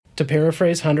To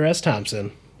paraphrase Hunter S.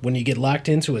 Thompson, when you get locked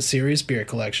into a serious beer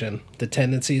collection, the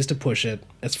tendency is to push it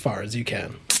as far as you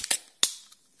can.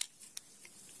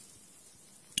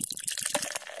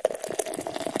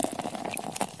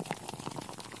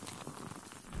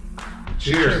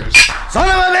 Cheers. Son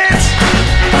of a bitch!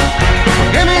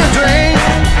 Give me a drink!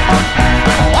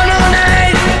 One more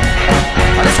night!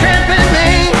 On this camping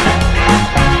thing!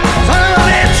 Son of a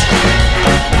bitch!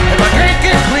 If I drink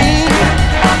it clean,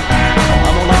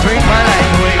 I'm gonna drink my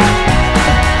life away.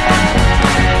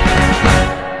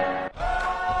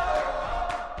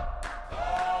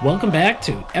 Welcome back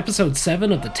to episode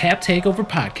 7 of the Tap Takeover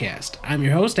podcast. I'm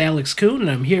your host, Alex Kuhn, and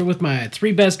I'm here with my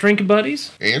 3 best drinking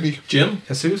buddies, Andy. Jim.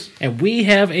 Jesus. and we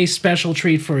have a special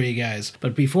treat for you guys.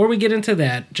 But before we get into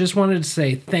that, just wanted to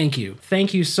say thank you.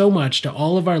 Thank you so much to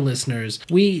all of our listeners.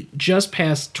 We just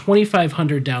passed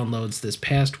 2,500 downloads this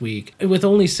past week with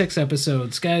only 6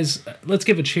 episodes. Guys, let's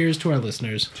give a cheers to our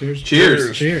listeners. Cheers.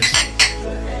 Cheers. Cheers.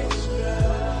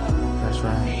 That's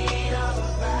right.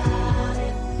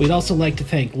 We'd also like to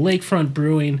thank Lakefront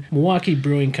Brewing, Milwaukee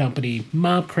Brewing Company,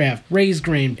 Mobcraft, Raised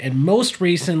Grain, and most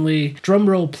recently,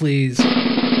 drumroll please,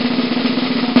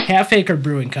 Half Acre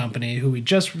Brewing Company, who we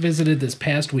just visited this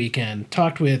past weekend.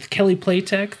 Talked with Kelly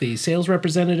Platek, the sales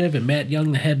representative, and Matt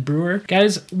Young, the head brewer.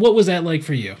 Guys, what was that like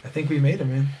for you? I think we made it,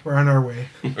 man. We're on our way.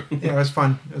 Yeah, it was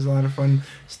fun. It was a lot of fun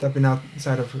stepping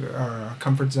outside of our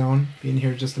comfort zone, being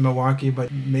here just in Milwaukee,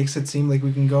 but makes it seem like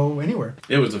we can go anywhere.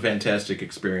 It was a fantastic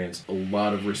experience. A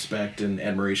lot of respect and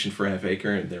admiration for Half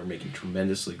Acre, and they were making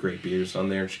tremendously great beers on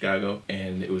there in Chicago,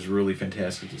 and it was really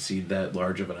fantastic to see that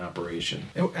large of an operation.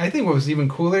 I think what was even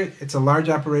cooler, it's a large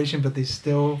operation, but they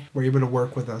still were able to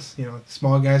work with us. You know,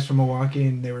 small guys from Milwaukee,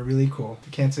 and they were really cool.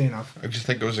 Can't say enough. I just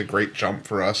think it was a great jump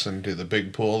for us into the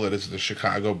big pool that is the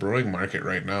Chicago brewing market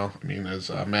right now. I mean, as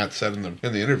Matt said in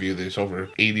the interview, there's over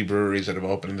 80 breweries that have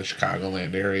opened in the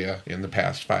Chicagoland area in the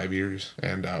past 5 years.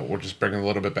 And we're just bringing a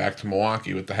little bit back to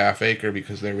Milwaukee with the Half Acre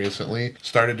because they recently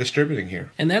started distributing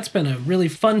here. And that's been a really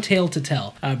fun tale to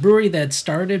tell. A brewery that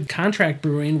started contract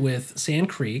brewing with Sand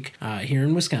Creek here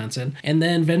in Wisconsin, and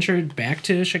then ventured back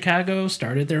to Chicago,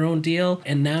 started their own deal,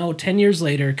 and now 10 years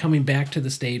later coming back to the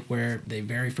state where they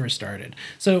very first started.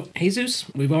 So, Jesus,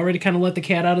 we've already kind of let the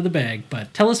cat out of the bag,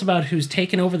 but tell us about who's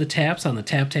taking over the taps on the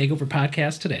Tap Takeover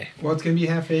podcast today. Well, it's going to be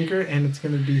Half Acre, and it's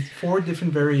going to be 4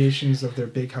 different variations of their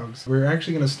Big Hugs. We're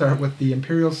actually going to start with the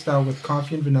Imperial Style with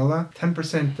coffee and vanilla,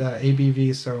 10%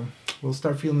 ABV, so we'll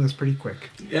start feeling this pretty quick.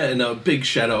 Yeah, and a big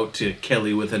shout out to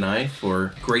Kelly with an I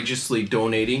for graciously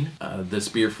donating this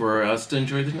beer for us to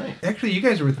enjoy tonight. Actually, you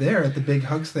guys were there at the Big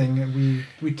Hugs thing, and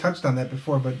we touched on that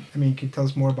before, but, I mean, can you tell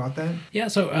us more about that? Yeah,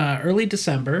 so early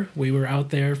December, we were out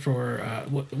there for,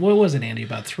 what was it, Andy,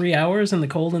 about 3 hours in the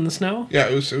cold and the snow? Yeah,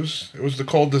 it was the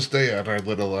coldest day on our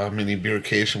little mini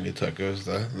beercation we took. It was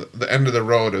the end of the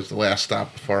road. It was the last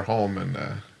stop before home, and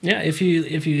Yeah, if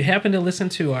you happen to listen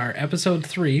to our episode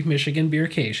 3, Michigan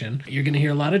Beercation, you're going to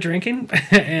hear a lot of drinking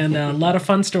and a lot of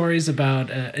fun stories about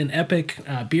an epic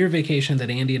beer vacation that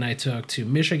Andy and I took to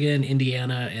Michigan,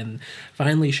 Indiana, and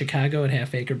finally Chicago at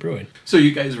Half Acre Brewing. So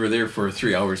you guys were there for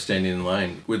 3 hours standing in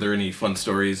line. Were there any fun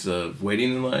stories of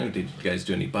waiting in line? Did you guys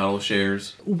do any bottle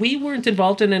shares? We weren't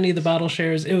involved in any of the bottle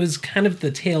shares. It was kind of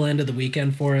the tail end of the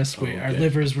weekend for us. Our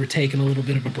livers were taking a little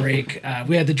bit of a break.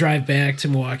 We had to drive back to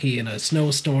Milwaukee in a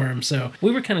snowstorm, so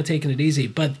we were kind of taking it easy.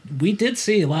 But we did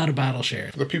see a lot of bottle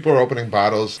shares. the people were opening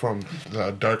bottles from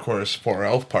the Dark Horse 4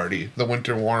 Elf Party. The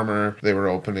Winter Warmer, they were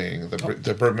opening.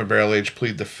 The Bourbon Barrel Aged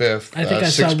Plead the Fifth. I think I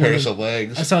saw 6 one pairs of- of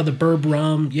legs. I saw the Burb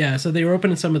Rum. Yeah, so they were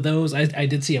opening some of those. I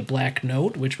did see a Black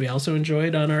Note, which we also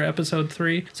enjoyed on our episode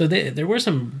 3. So there were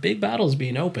some big bottles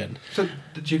being opened. So,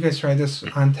 did you guys try this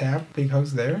on tap, Big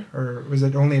Hugs there, or was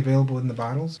it only available in the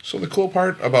bottles? So the cool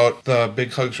part about the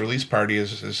Big Hugs release party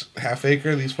is Half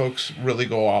Acre, these folks really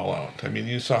go all out. I mean,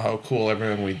 you saw how cool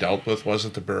everyone we dealt with was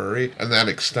at the brewery, and that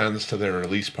extends to their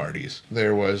release parties.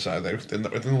 There was,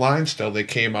 in line still, they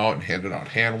came out and handed out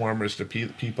hand warmers to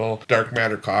people. Dark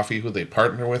Matter Coffee, who they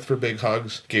partner with for Big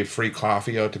Hugs, gave free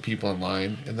coffee out to people in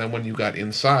line. And then when you got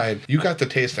inside, you got to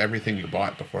taste everything you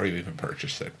bought before you even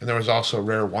purchased it. And there was also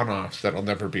rare one-offs that'll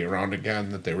never be around again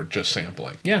that they were just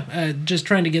sampling. Yeah, just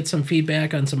trying to get some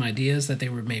feedback on some ideas that they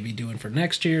were maybe doing for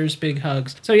next year's Big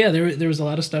Hugs. So yeah, there was a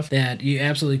lot of stuff that you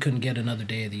absolutely couldn't get another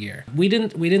day of the year. We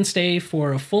didn't stay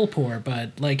for a full pour,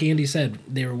 but like Andy said,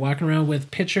 they were walking around with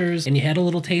pitchers, and you had a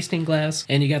little tasting glass,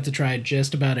 and you got to try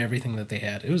just about everything that they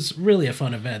had. It was really a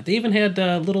fun event. They even had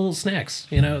little snacks,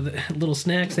 little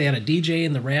snacks. They had a DJ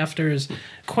in the rafters.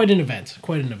 Quite an event.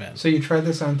 So you tried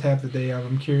this on tap the day of.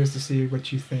 I'm curious to see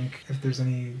what you think, if there's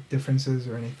any differences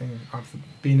or anything off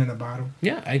being in a bottle.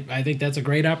 Yeah, I think that's a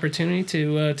great opportunity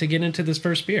to get into this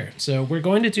first beer. So we're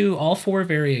going to do all 4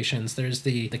 variations. There's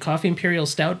the Coffee Imperial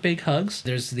Stout Big Hugs.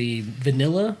 There's the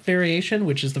vanilla variation,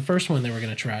 which is the first one that we're going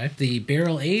to try. The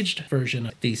barrel-aged version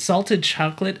of the Salted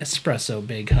Chocolate Espresso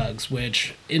Big Hugs,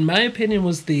 which, in my opinion,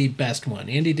 was the best one.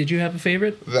 Andy, did you have a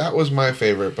favorite? That was my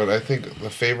favorite, but I think the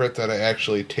favorite that I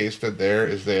actually tasted there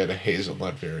is they had a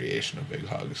hazelnut variation of Big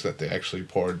Hugs that they actually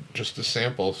poured just as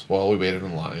samples while we waited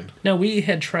in line. Now, we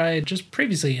had tried just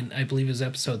previously, in I believe it was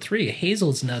episode 3,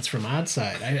 Hazelnuts from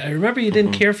Oddside. I remember you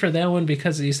didn't care for that one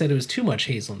because you said it was too much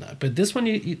hazelnut, but this one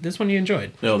you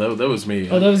enjoyed. No, that was me.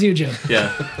 Oh, that was you, Jim.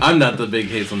 Yeah, I'm not the big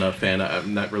hazelnut fan.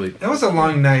 I'm not really. That was a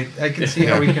long night. I can see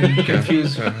how we can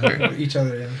confuse each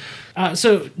other. Yeah.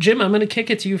 So, Jim, I'm going to kick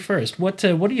it to you first. What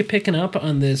are you picking up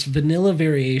on this vanilla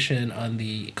variation on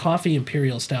the Coffee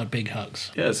Imperial Stout Big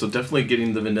Hugs? Yeah, so definitely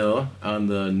getting the vanilla on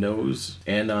the nose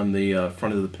and on the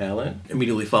front of the palate.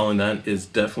 Immediately following that is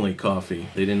definitely coffee.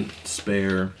 They didn't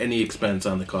spare any expense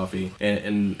on the coffee.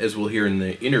 And as we'll hear in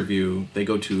the interview, they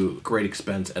go to great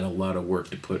expense and a lot of work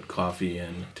to put coffee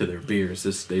in to their beers.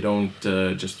 They don't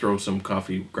just throw some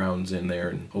coffee grounds in there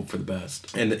and hope for the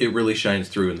best. And it really shines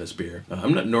through in this beer.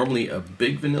 I'm not normally a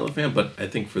big vanilla fan, but I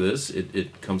think for this,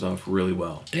 it comes off really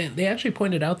well. And they actually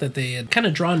pointed out that they had kind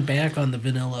of drawn back on the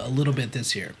vanilla a little bit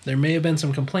this year. There may have been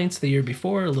some complaints the year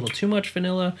before, a little too much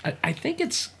vanilla. I think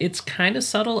it's kind of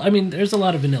subtle. I mean, there's a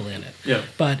lot of vanilla in it. Yeah.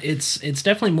 But it's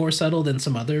definitely more subtle than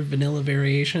some other vanilla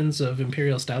variations of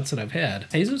Imperial Stouts that I've had.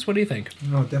 Jesus, what do you think?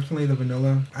 No, definitely the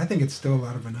vanilla. I think it's still a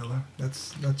lot of vanilla.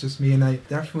 That's just me, and I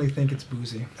definitely think it's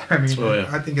boozy. I mean,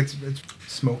 I think it's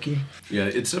smoky. Yeah,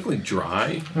 it's definitely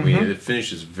dry. I mean, it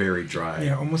finishes very dry.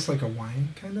 Yeah, almost like a wine,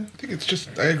 kind of. I think it's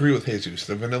just, I agree with Jesus.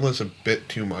 The vanilla's a bit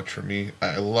too much for me.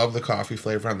 I love the coffee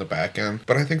flavor on the back end,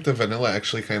 but I think the vanilla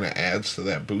actually kind of adds to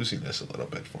that booziness a little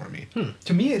bit for me.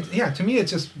 To me,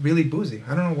 it's just really boozy.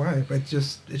 I don't know why, but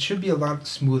it should be a lot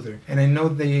smoother. And I know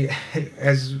they,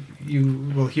 as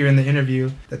you will hear in the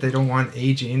interview, that they don't want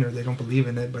aging or they don't believe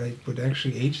in it, but I would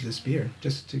actually age this beer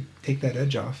just to take that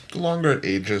edge off. The longer it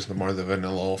ages, the more the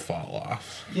vanilla will fall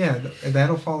off. Yeah,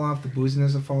 that'll fall off, the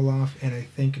booziness will fall off, and I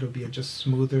think it'll be a just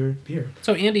smoother beer.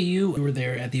 So, Andy, you were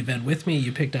there at the event with me.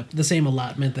 You picked up the same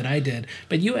allotment that I did,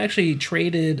 but you actually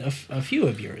traded a few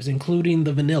of yours, including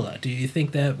the vanilla. Do you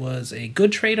think that was a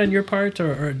good trade on your part,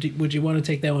 or would you want to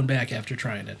take that one back after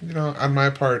trying it? You know, on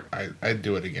my part, I'd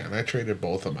do it again. I traded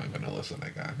both of my vanillas that I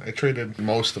got. I traded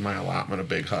most of my allotment of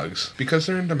Big Hugs because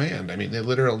they're in demand. I mean, they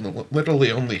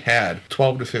literally only had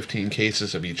 12 to 15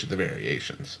 cases of each of the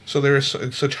variations. So they're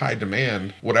in such high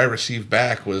demand, what I received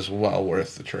back was well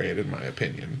worth the trade, in my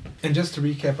opinion. And just to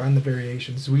recap on the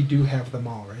variations, we do have them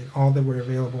all, right? All that were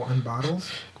available on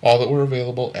bottles? All that were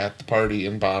available at the party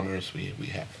in Bombers, we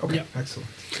have. Okay, Yep. excellent.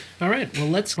 All right, well,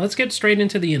 let's get straight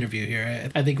into the interview here.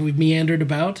 I think we've meandered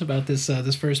about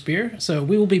this first beer. So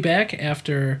we will be back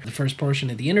after the first portion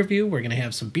of the interview. We're going to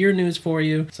have some beer news for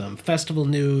you, some festival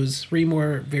news, 3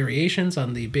 more variations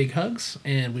on the Big Hugs,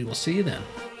 and we will see you then.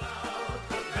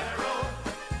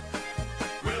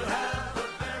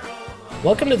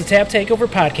 Welcome to the Tap Takeover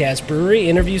Podcast Brewery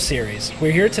Interview Series.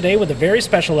 We're here today with a very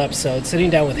special episode,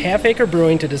 sitting down with Half Acre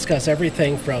Brewing to discuss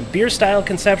everything from beer style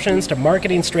conceptions to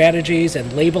marketing strategies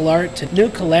and label art to new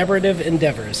collaborative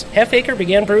endeavors. Half Acre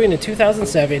began brewing in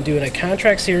 2007, doing a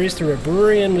contract series through a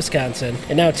brewery in Wisconsin,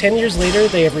 and now 10 years later,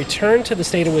 they have returned to the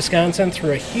state of Wisconsin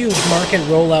through a huge market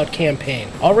rollout campaign.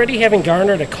 Already having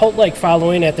garnered a cult-like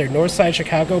following at their Northside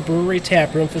Chicago Brewery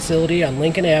taproom facility on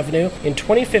Lincoln Avenue, in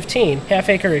 2015, Half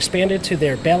Acre expanded to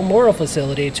their Balmoral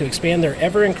facility to expand their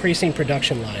ever-increasing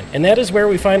production line. And that is where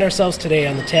we find ourselves today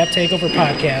on the Tap Takeover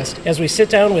podcast as we sit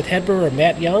down with head brewer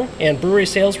Matt Young and brewery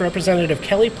sales representative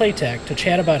Kelly Platek to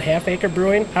chat about Half Acre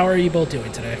Brewing. How are you both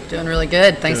doing today? Doing really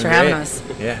good. Thanks for having us.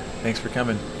 Yeah, thanks for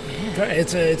coming.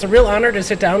 It's a real honor to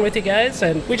sit down with you guys,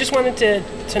 and we just wanted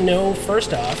to know,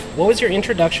 first off, what was your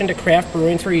introduction to craft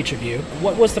brewing for each of you?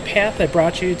 What was the path that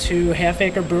brought you to Half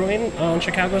Acre Brewing on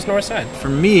Chicago's North Side? For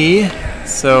me,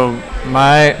 so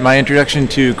My introduction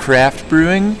to craft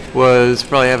brewing was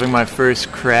probably having my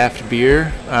first craft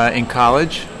beer in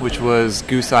college, which was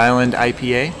Goose Island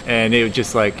IPA. And it was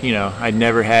just like, I'd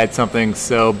never had something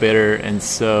so bitter and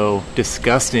so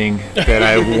disgusting that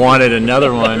I wanted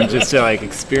another one just to like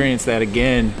experience that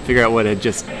again, figure out what had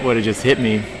just hit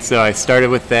me. So I started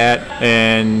with that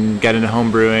and got into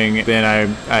home brewing.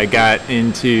 Then I got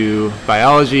into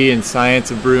biology and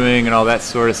science of brewing and all that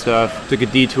sort of stuff. Took a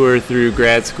detour through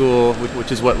grad school,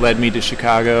 which is what led me to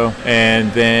Chicago.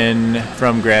 And then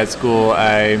from grad school,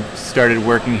 I started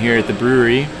working here at the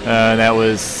brewery. That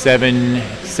was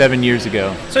seven years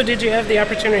ago. So did you have the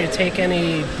opportunity to take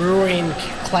any brewing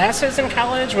classes in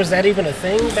college? Was that even a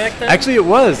thing back then? Actually, it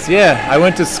was, yeah. I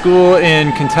went to school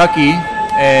in Kentucky,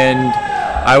 and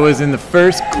I was in the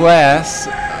first class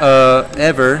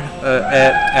ever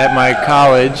at my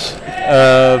college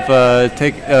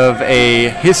of a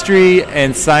history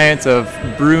and science of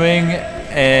brewing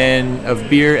and of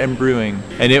beer and brewing.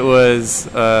 And it was,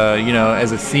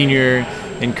 as a senior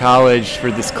in college, for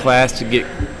this class to get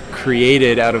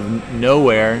created out of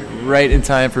nowhere, right in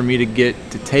time for me to get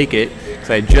to take it, because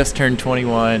I had just turned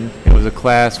 21. It was a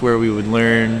class where we would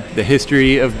learn the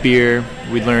history of beer,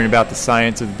 we'd learn about the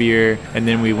science of beer, and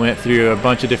then we went through a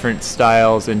bunch of different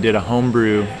styles and did a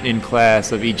homebrew in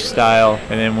class of each style.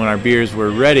 And then when our beers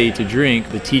were ready to drink,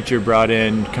 the teacher brought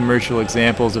in commercial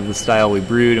examples of the style we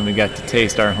brewed, and we got to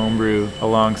taste our homebrew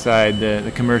alongside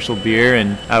the commercial beer.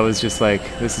 And I was just like,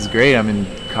 this is great. I'm in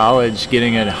college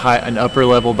getting an upper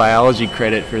level biology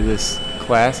credit for this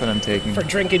class that I'm taking. For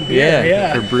drinking beer,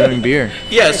 yeah. For brewing beer.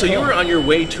 Yeah, so you were on your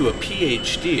way to a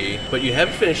PhD, but you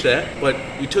haven't finished that, but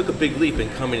you took a big leap in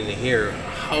coming in here.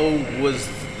 How was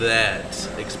that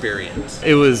experience?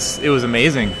 It was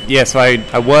amazing. Yeah, so I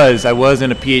was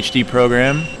in a PhD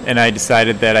program, and I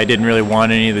decided that I didn't really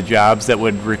want any of the jobs that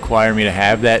would require me to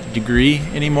have that degree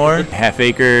anymore. Half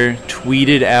Acre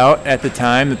tweeted out at the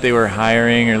time that they were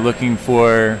hiring or looking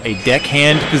for a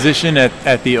deckhand position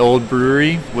at the old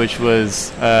brewery, which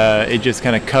was it just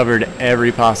kind of covered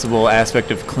every possible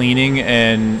aspect of cleaning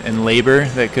and labor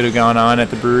that could have gone on at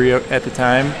the brewery at the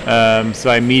time. So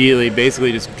I immediately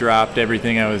basically just dropped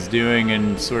everything I was doing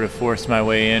and sort of forced my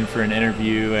way in for an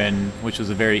interview, and which was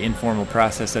a very informal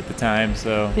process at the time.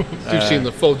 So you've seen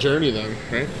the full journey then,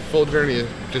 right? Full journey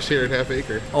just here at Half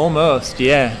Acre. Almost,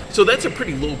 yeah. So that's a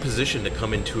pretty low position to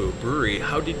come into a brewery.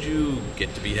 How did you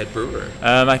get to be head brewer?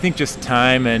 I think just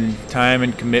time and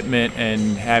commitment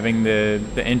and having the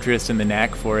interest and the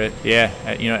knack for it. Yeah,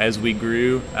 as we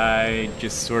grew, I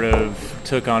just sort of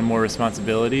took on more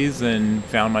responsibilities and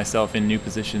found myself in new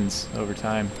positions over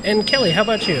time. And Kelly, how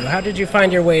about you? How did you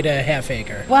find your way to Half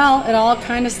Acre? Well, it all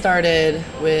kind of started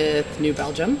with New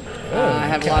Belgium. I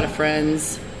have a lot of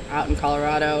friends out in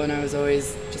Colorado, and I was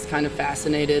always just kind of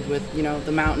fascinated with,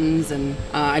 the mountains. And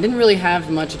I didn't really have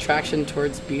much attraction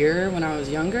towards beer when I was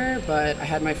younger, but I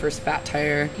had my first Fat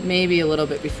Tire maybe a little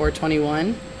bit before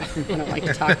 21. I don't like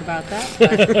to talk about that,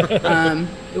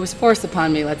 but it was forced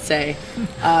upon me, let's say.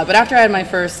 But after I had my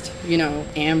first,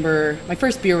 amber, my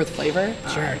first beer with flavor,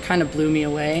 it kind of blew me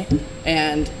away.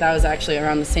 And that was actually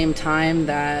around the same time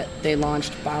that they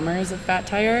launched Bombers of Fat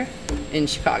Tire in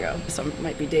Chicago. So I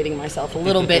might be dating myself a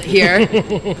little bit here.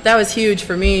 But that was huge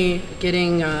for me,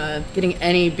 getting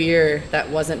any beer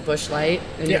that wasn't Busch Light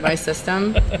into my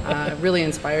system. Really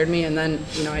inspired me. And then,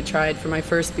 I tried for my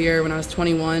first beer when I was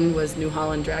 21 was New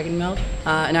Holland Dragon Milk.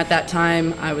 And at that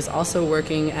time, I was also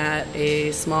working at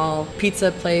a small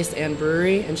pizza place and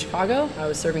brewery in Chicago. I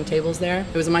was serving tables there.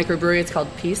 It was a microbrewery. It's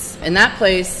called Peace. And that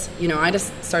place, I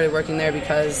just started working there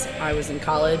because I was in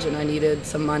college and I needed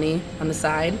some money on the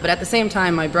side. But at the same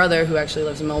time, my brother, who actually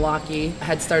lives in Milwaukee,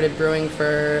 had started brewing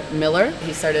for Miller.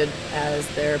 He started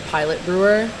as their pilot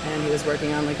brewer, and he was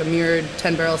working on like a mirrored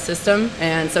 10-barrel system.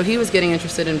 And so he was getting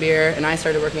interested in beer, and I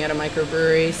started working at a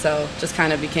microbrewery, so just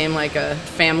kind of became like a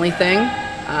family thing.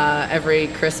 Every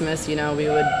Christmas, we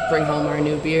would bring home our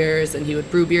new beers, and he would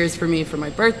brew beers for me for my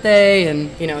birthday, and,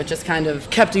 it just kind of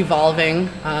kept evolving.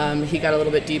 He got a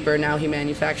little bit deeper. Now he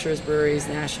manufactures breweries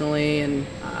nationally, and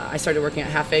I started working at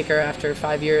Half Acre after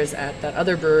 5 years at that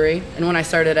other brewery. And when I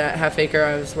started at Half Acre,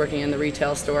 I was working in the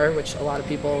retail store, which a lot of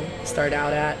people start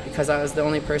out at, because I was the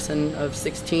only person of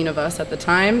 16 of us at the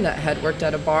time that had worked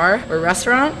at a bar or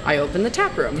restaurant. I opened the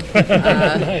tap room.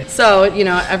 Nice. So,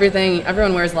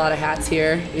 everyone wears a lot of hats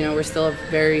here. We're still a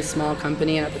very small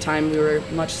company, and at the time we were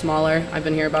much smaller. I've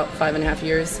been here about 5.5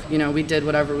 years. We did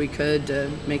whatever we could to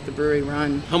make the brewery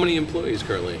run. How many employees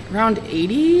currently? Around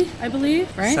 80, I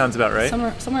believe, right? Sounds about right.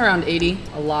 Somewhere somewhere around 80.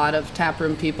 A lot of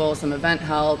taproom people, some event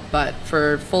help, but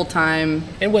for full-time.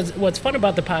 And what's fun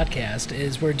about the podcast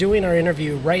is we're doing our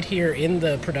interview right here in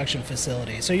the production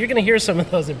facility. So you're going to hear some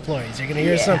of those employees. You're going to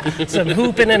hear some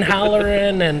hooping and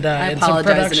hollering and some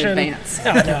apologize production. in advance.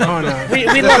 No. Oh, no. We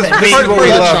love it. Part of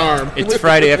the charm. It's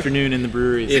Friday afternoon in the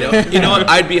brewery. You know what?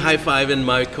 I'd be high-fiving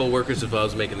my coworkers if I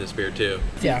was making this beer too.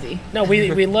 Yeah. Easy. No,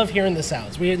 we love hearing the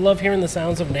sounds. We love hearing the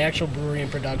sounds of an actual brewery in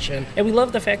production. And we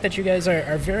love the fact that you guys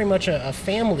are very much a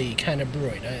family kind of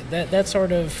brewing. That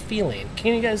sort of feeling.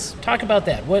 Can you guys talk about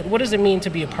that? What does it mean to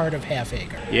be a part of Half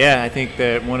Acre? Yeah, I think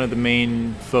that one of the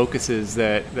main focuses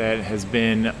that has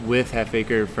been with Half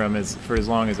Acre for as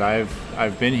long as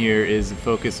I've been here is a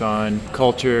focus on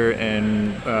culture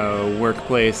and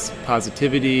workplace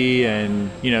positivity, and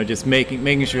just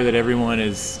making sure that everyone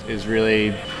is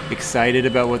really excited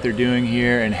about what they're doing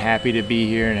here and happy to be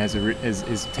here and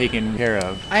is taken care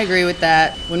of. I agree with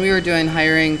that. When we were doing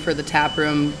hiring for the tap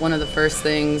room, one of the first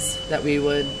things that we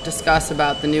would discuss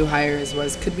about the new hires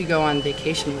was, could we go on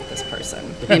vacation with this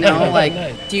person?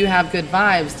 Nice. Do you have good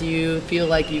vibes? Do you feel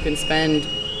like you can spend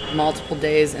multiple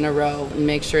days in a row and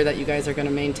make sure that you guys are going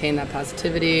to maintain that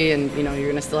positivity, and you're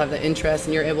going to still have the interest,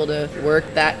 and you're able to work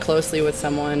that closely with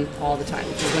someone all the time?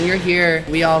 Because when you're here,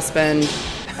 we all spend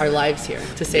our lives here,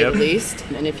 to say the least.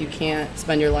 And if you can't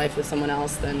spend your life with someone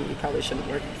else, then you probably shouldn't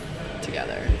work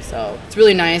together. So it's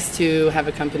really nice to have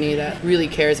a company that really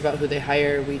cares about who they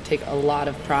hire. We take a lot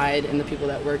of pride in the people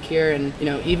that work here, and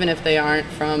even if they aren't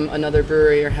from another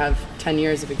brewery or have 10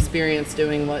 years of experience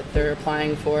doing what they're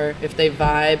applying for, if they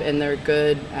vibe and they're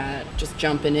good at just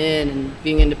jumping in and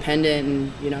being independent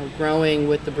and growing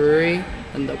with the brewery,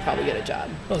 then they'll probably get a job.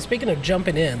 Well, speaking of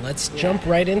jumping in, let's jump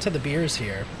right into the beers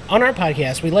here. On our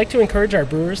podcast, we like to encourage our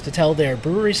brewers to tell their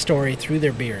brewery story through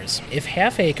their beers. If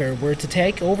Half Acre were to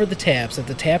take over the taps at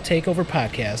the Tap Takeover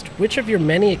podcast, which of your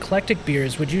many eclectic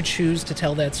beers would you choose to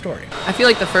tell that story? I feel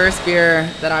like the first beer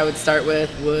that I would start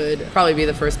with would probably be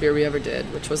the first beer we ever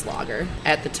did, which was lager.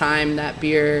 At the time, that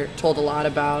beer told a lot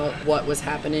about what was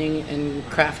happening in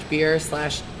craft beer /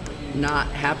 not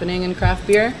happening in craft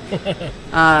beer.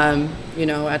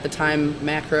 At the time,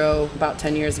 macro, about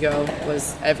 10 years ago,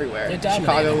 was everywhere. It dominated.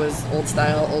 Chicago was old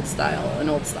style, and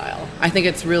old style. I think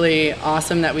it's really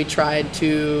awesome that we tried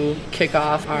to kick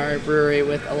off our brewery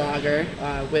with a lager,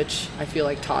 which I feel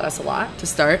like taught us a lot to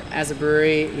start. As a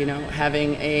brewery,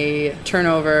 having a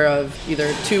turnover of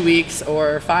either 2 weeks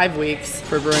or 5 weeks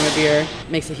for brewing a beer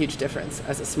makes a huge difference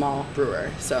as a small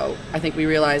brewer. So I think we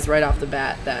realized right off the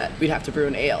bat that we'd have to brew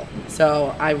an ale.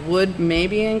 So I would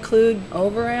maybe include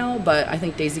over ale, but I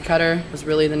think Daisy Cutter was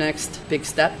really the next big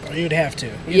step. You'd have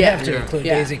to. You'd have to include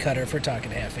Yeah. Daisy Cutter for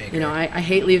talking Half Acre. I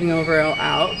hate leaving over ale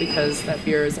out because that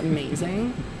beer is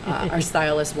amazing. Our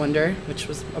stylist Wonder, which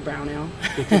was a brown ale.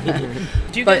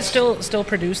 Do you guys still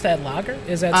produce that lager?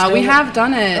 Is that still... We have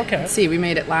done it. Okay. Let's see, we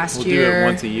made it last We'll year. do it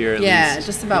once a year at yeah, least.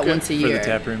 just about once a For year. the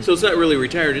tap room. So it's not really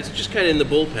retired. It's just kind of in the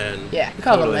bullpen. Yeah, we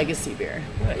call it a Totally. legacy beer.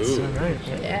 Nice. All right.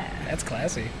 Yeah. That's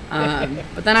classy.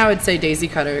 But then I would say Daisy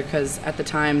Cutter, because at the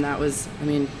time that was,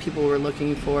 people were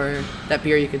looking for that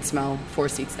beer you could smell 4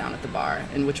 seats down at the bar,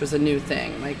 and which was a new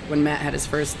thing. Like when Matt had his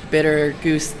first bitter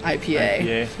goose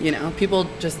IPA. People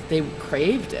they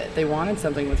craved it. They wanted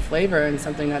something with flavor and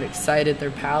something that excited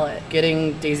their palate.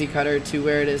 Getting Daisy Cutter to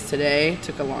where it is today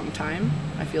took a long time.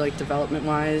 I feel like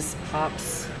development-wise,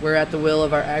 hops were at the will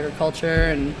of our agriculture,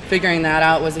 and figuring that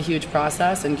out was a huge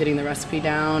process, and getting the recipe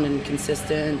down and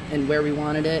consistent and where we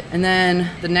wanted it. And then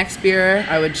the next beer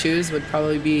I would choose would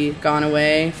probably be Gone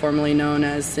Away, formerly known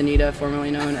as Sanita,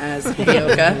 formerly known as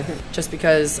Hioka, just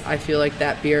because I feel like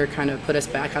that beer kind of put us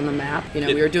back on the map.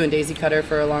 We were doing Daisy Cutter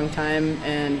for a long time,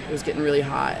 and it was getting really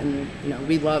hot, and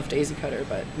we love Daisy Cutter,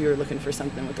 but we were looking for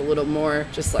something with a little more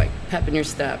just like pep in your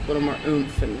step, a little more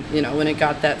oomph. And when it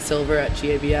got that silver at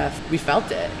GABF, we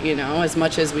felt it. As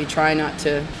much as we try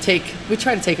to take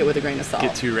it with a grain of salt.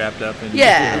 Get too wrapped up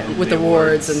in with the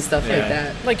awards and stuff like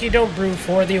that. Like, you don't brew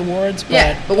for the awards,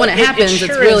 But when it happens, sure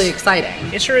it's really is-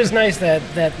 exciting. It sure is nice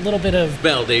that little bit of...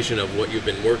 Validation of what you've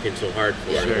been working so hard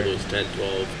for Sure. all those 10,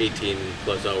 12, 18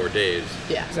 plus hour days.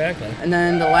 Yeah. Exactly. And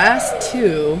then the last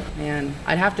two,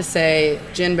 I'd have to say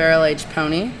Gin Barrel Aged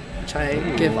Pony, which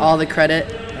I give all the credit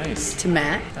Nice. to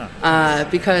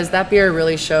Matt, because that beer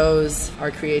really shows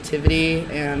our creativity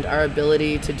and our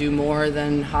ability to do more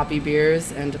than hoppy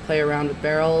beers and to play around with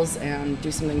barrels and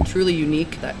do something truly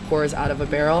unique that pours out of a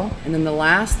barrel. And then the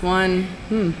last one,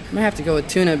 I might have to go with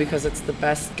tuna because it's the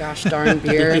best gosh darn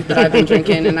beer that I've been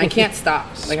drinking, and I can't stop.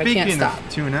 Like, I can't stop. Of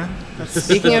tuna.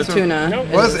 Speaking of tuna,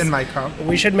 Was in my cup.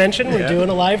 We should mention we're doing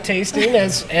a live tasting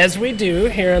as we do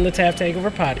here on the Tap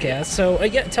Takeover podcast. So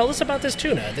tell us about this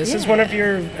tuna. This is one of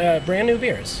your brand new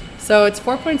beers. So it's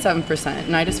 4.7%,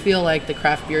 and I just feel like the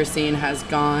craft beer scene has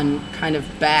gone kind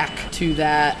of back to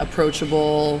that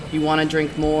approachable, you want to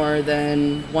drink more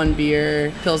than one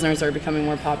beer. Pilsners are becoming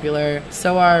more popular.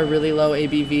 So are really low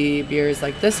ABV beers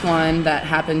like this one that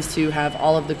happens to have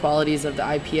all of the qualities of the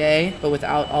IPA, but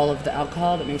without all of the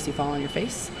alcohol that makes you fall on your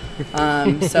face.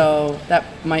 So that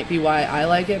might be why I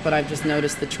like it, but I've just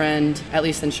noticed the trend, at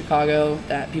least in Chicago,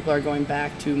 that people are going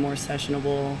back to more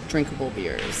sessionable, drinkable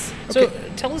beers. So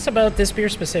tell us about this beer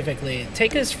specifically.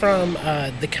 Take us from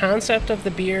the concept of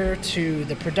the beer to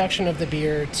the production of the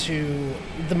beer to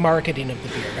the marketing of the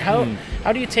beer.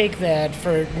 How do you take that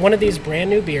for one of these brand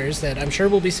new beers that I'm sure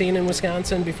we'll be seeing in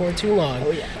Wisconsin before too long?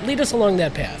 Oh, yeah. Lead us along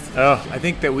that path. Oh, I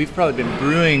think that we've probably been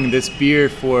brewing this beer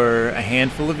for a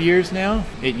handful of years now.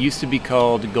 It used to be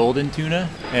called Golden Tuna,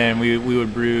 and we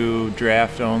would brew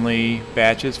draft-only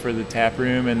batches for the tap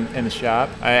room and the shop.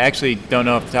 I actually don't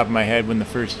know off the top of my head when the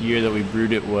first year that we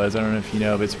brewed it was. I don't know if you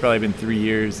know, but it's probably been 3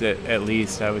 years at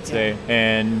least, I would say.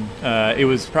 And it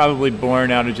was probably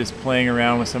born out of just playing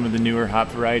around with some of the newer hop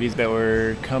varieties that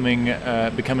were becoming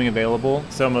available.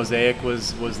 So Mosaic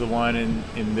was the one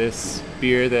in this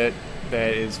beer that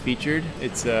is featured.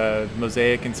 It's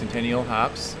Mosaic and Centennial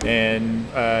hops, and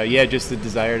just the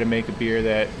desire to make a beer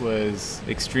that was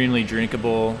extremely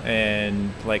drinkable,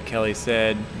 and like Kelly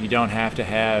said, you don't have to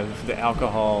have the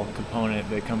alcohol component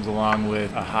that comes along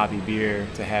with a hoppy beer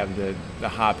to have the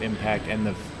hop impact and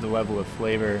the level of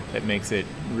flavor that makes it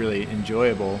really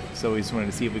enjoyable. So we just wanted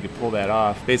to see if we could pull that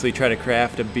off. Basically try to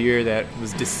craft a beer that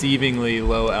was deceivingly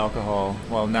low alcohol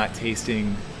while not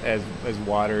tasting as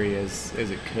watery as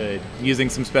it could. Using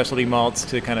some specialty malts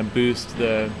to kind of boost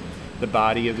the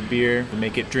body of the beer, to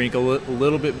make it drink a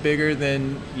little bit bigger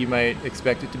than you might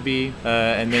expect it to be,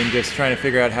 and then just trying to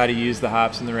figure out how to use the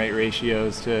hops in the right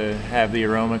ratios to have the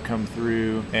aroma come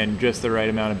through and just the right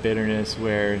amount of bitterness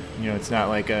where, it's not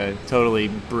like a totally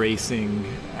bracing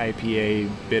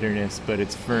IPA bitterness, but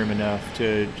it's firm enough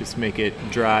to just make it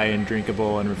dry and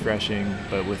drinkable and refreshing,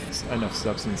 but with enough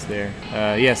substance there.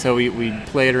 So we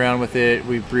played around with it.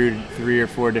 We brewed 3 or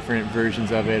 4 different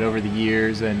versions of it over the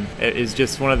years, and it's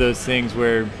just one of those things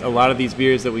where a lot of these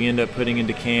beers that we end up putting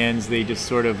into cans, they just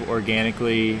sort of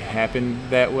organically happen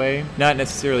that way. Not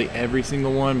necessarily every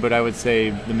single one, but I would say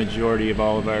the majority of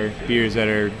all of our beers that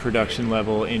are production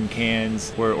level in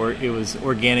cans, or it was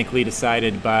organically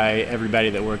decided by everybody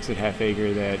that works at Half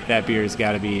Acre that beer has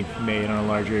got to be made on a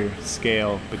larger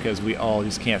scale, because we all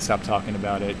just can't stop talking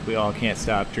about it. We all can't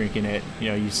stop drinking it.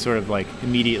 You sort of like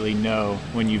immediately know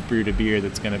when you've brewed a beer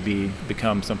that's going to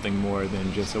become something more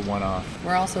than just a one-off.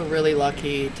 We're also really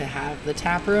lucky to have the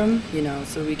tap room,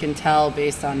 so we can tell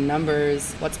based on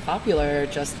numbers what's popular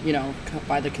just,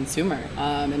 by the consumer.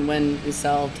 And when we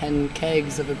sell 10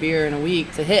 kegs of a beer in a week,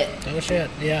 it's a hit. Oh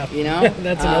shit, yeah.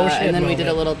 That's an oh shit And then moment. we did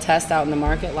a little test out in the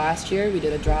market last year. We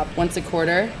did a drop once a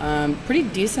quarter. Pretty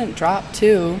decent drop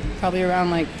too, probably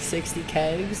around like 60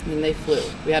 kegs. They flew.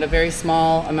 We had a very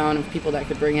small amount of people that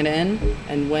could bring it in,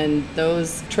 and when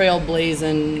those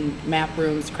trailblazing map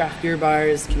rooms, craft beer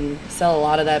bars can sell a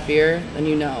lot of that beer,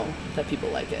 then that people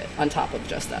like it on top of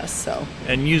just us. So.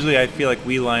 And usually I feel like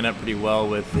we line up pretty well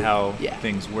with how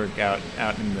things work out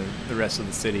in the rest of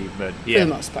the city, but for the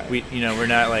most part, we're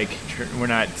not like we're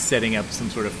not setting up some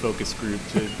sort of focus group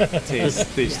to taste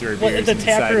through our beers. The and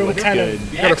tap decide room what's kind good.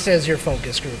 of acts as your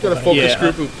focus group. You got a focus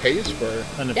group who pays for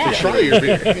try your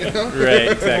beer.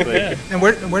 Right, exactly. And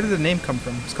where did the name come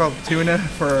from? It's called Tuna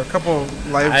for a couple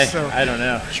lives. I don't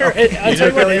know. Sure. I'll tell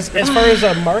you what, as far as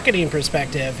a marketing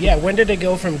perspective, when did it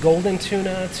go from Golden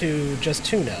Tuna to just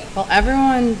tuna? Well,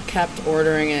 everyone kept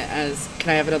ordering it as, can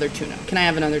I have another tuna? Can I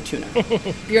have another tuna?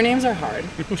 Beer names are hard.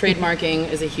 Trademarking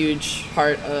is a huge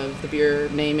part of the beer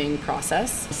naming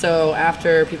process. So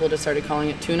after people just started calling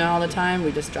it tuna all the time,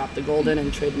 we just dropped the Golden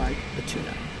and trademarked the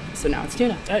tuna. So now it's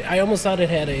tuna. I almost thought it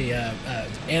had a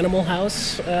Animal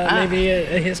House, maybe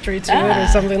a history to it or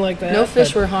something like that. No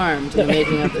fish were harmed in the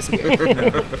making of this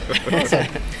beer.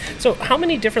 So how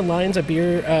many different lines of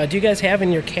beer do you guys have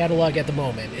in your catalog at the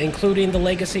moment, including the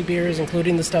legacy beers,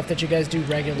 including the stuff that you guys do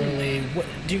regularly?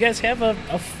 Do you guys have a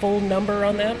full number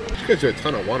on that? You guys do a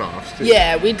ton of one-offs, too.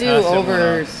 Yeah, we do Constant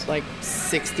over one-offs. like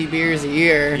 60 beers a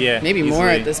year. Yeah, maybe more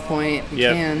easily. at this point. We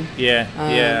Yep. can.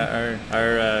 Yeah.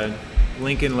 Our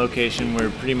Lincoln location,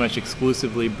 we're pretty much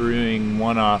exclusively brewing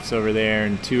one-offs over there,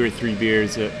 and 2 or 3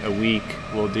 beers a week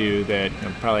we'll do that.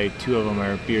 Probably 2 of them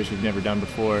are beers we've never done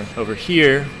before. Over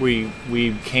here, we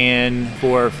can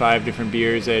 4 or 5 different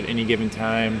beers at any given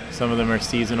time. Some of them are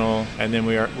seasonal, and then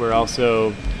we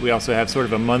also have sort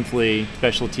of a monthly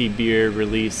specialty beer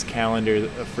release calendar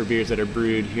for beers that are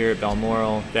brewed here at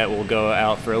Balmoral that will go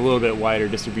out for a little bit wider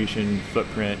distribution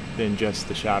footprint than just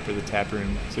the shop or the tap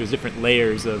room. So there's different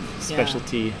layers of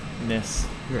specialty-ness.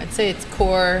 I'd say it's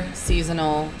core,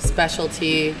 seasonal,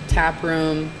 specialty, tap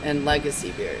room, and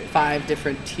legacy beer. 5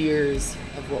 different tiers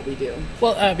of what we do.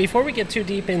 Well, before we get too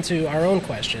deep into our own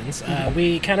questions,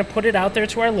 we kind of put it out there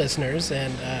to our listeners,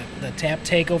 and the Tap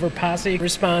Takeover Posse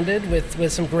responded with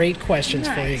some great questions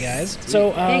for you guys.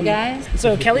 So, Hey, guys.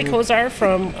 So Kelly Kozar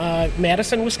from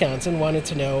Madison, Wisconsin wanted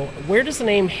to know, where does the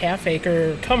name Half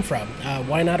Acre come from?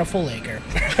 Why not a full acre?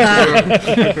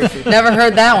 Never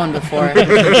heard that one before.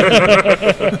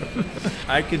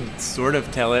 I could sort of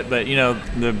tell it, but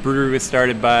the brewery was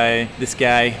started by this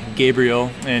guy Gabriel,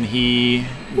 and he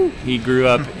grew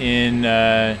up in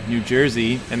New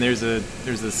Jersey, and there's a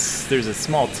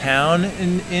small town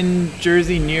in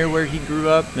Jersey near where he grew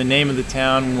up. The name of the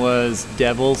town was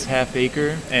Devil's Half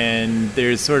Acre, and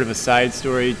there's sort of a side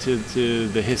story to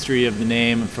the history of the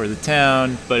name for the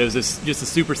town, but it was just a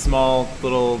super small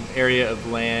little area of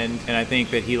land, and I think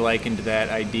that he likened that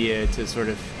idea to sort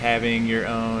of having your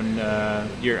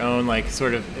own like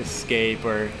sort of escape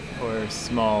or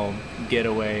small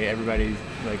getaway. Everybody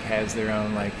like has their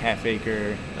own like half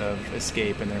acre of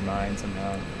escape in their mind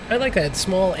somehow. I like that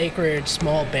small acreage,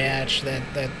 small batch,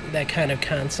 that kind of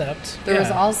concept. There was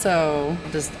also,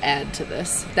 just add to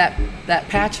this, that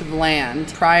patch of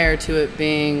land prior to it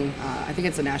being, I think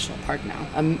it's a national park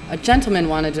now. A gentleman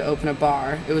wanted to open a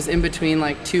bar. It was in between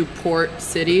like 2 port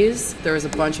cities. There was a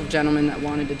bunch of gentlemen that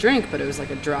wanted to drink, but it was like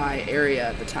a dry area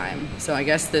at the time. So I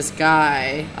guess this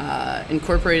guy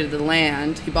incorporated the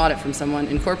land. He bought it from someone,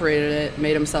 incorporated it,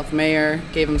 made himself mayor,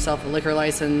 gave himself a liquor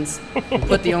license,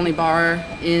 put the only bar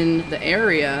in the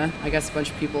area. I guess a bunch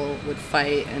of people would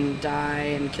fight and die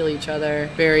and kill each other,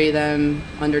 bury them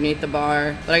underneath the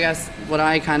bar. But I guess what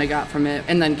I kind of got from it,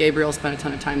 and then Gabriel spent a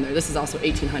ton of time there. This is also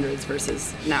 1800s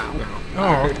versus now.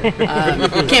 Oh, okay.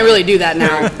 Can't really do that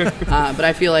now, but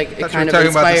I feel like it kind of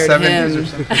inspired him.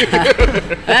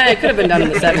 It could have been done in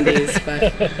the 70s, but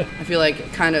I feel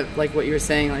like kind of like what you were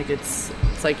saying, like it's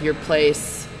like your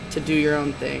place to do your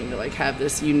own thing, to like have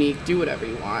this unique, do whatever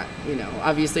you want,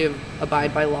 obviously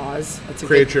abide by laws. That's a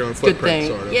Create your own good footprint, thing.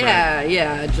 sort of,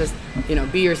 Yeah, just,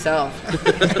 be yourself.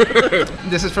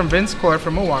 This is from Vince Core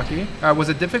from Milwaukee. Was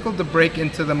it difficult to break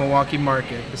into the Milwaukee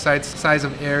market? Besides size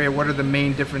of area, what are the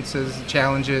main differences,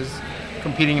 challenges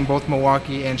competing in both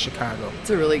Milwaukee and Chicago? It's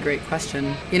a really great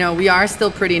question. We are still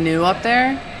pretty new up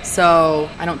there, so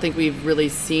I don't think we've really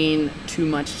seen too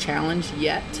much challenge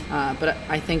yet. But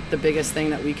I think the biggest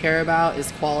thing that we care about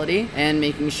is quality and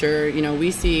making sure, we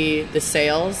see the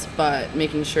sales, but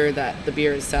making sure that the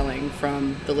beer is selling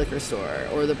from the liquor store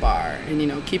or the bar. And,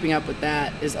 keeping up with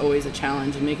that is always a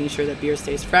challenge, and making sure that beer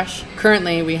stays fresh.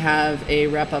 Currently, we have a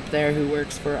rep up there who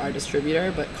works for our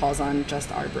distributor, but calls on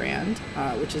just our brand,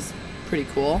 which is pretty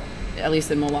cool, at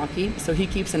least in Milwaukee. So he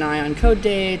keeps an eye on code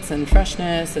dates and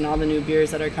freshness and all the new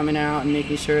beers that are coming out, and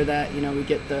making sure that we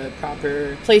get the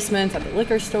proper placements at the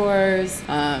liquor stores.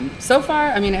 So far,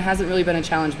 it hasn't really been a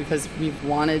challenge because we've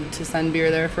wanted to send beer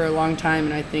there for a long time,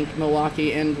 and I think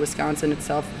Milwaukee and Wisconsin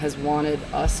itself has wanted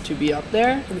us to be up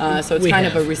there. So it's kind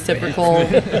of a reciprocal.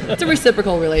 It's a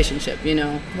reciprocal relationship.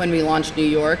 When we launched New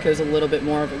York, it was a little bit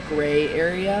more of a gray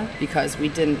area because we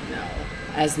didn't know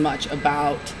as much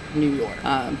about New York.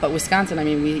 But Wisconsin,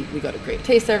 we go to Great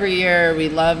Taste every year. We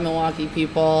love Milwaukee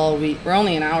people. We're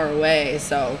only an hour away,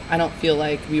 so I don't feel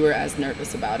like we were as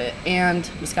nervous about it. And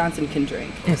Wisconsin can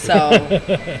drink. So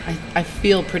I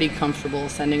feel pretty comfortable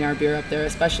sending our beer up there,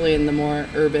 especially in the more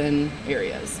urban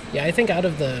areas. Yeah, I think out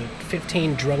of the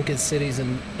 15 drunkest cities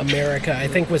in America, I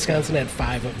think Wisconsin had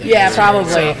 5 of them. Yeah,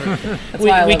 probably.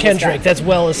 So we can drink. That's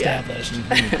well established.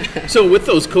 So with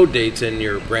those code dates and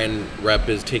your brand rep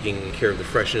is taking care of the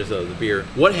freshness freshness of the beer.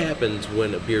 What happens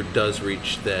when a beer does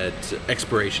reach that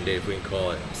expiration date, if we can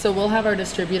call it? So we'll have our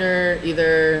distributor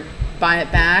either buy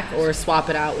it back or swap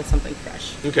it out with something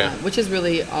fresh. Okay. Which is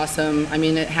really awesome. I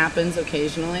mean, it happens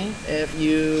occasionally. If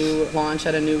you launch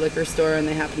at a new liquor store and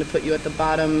they happen to put you at the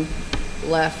bottom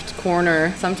left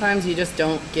corner, sometimes you just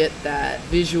don't get that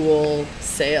visual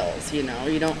sales, you know.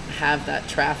 You don't have that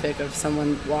traffic of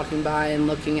someone walking by and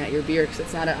looking at your beer because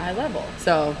it's not at eye level.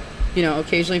 So, you know,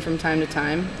 occasionally from time to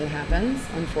time it happens,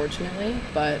 unfortunately,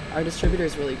 but our distributor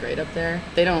is really great up there.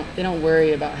 They don't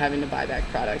worry about having to buy back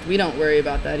product. We don't worry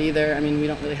about that either. I mean, we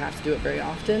don't really have to do it very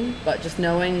often, but just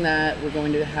knowing that we're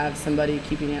going to have somebody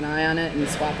keeping an eye on it and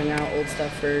swapping out old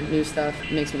stuff for new stuff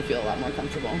makes me feel a lot more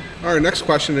comfortable. Our next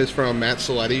question is from Matt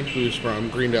Saletti, who's from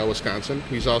Greendale, Wisconsin.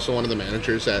 He's also one of the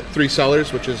managers at Three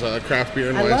Cellars, which is a craft beer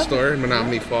and wine store in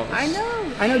Menominee Falls.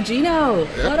 I know Gino.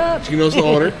 Yep. What up? Gino's the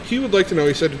owner. He would like to know,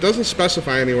 he said it doesn't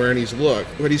specify anywhere in his look,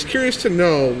 but he's curious to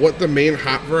know what the main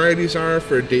hop varieties are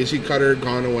for Daisy Cutter,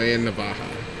 Gone Away, and Navaja.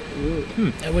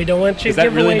 And we don't want you Is to that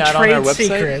give really away not on our trade website?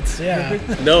 secrets. Yeah.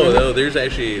 No, there's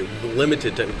actually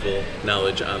limited technical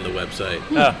knowledge on the website.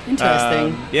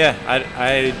 Interesting. Yeah,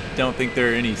 I don't think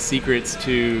there are any secrets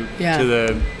to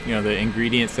the the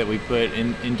ingredients that we put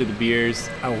into the beers.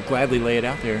 I will gladly lay it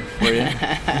out there for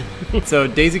you. So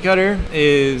Daisy Cutter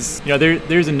is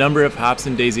there's a number of hops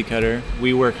in Daisy Cutter.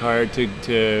 We work hard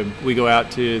we go out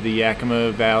to the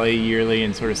Yakima Valley yearly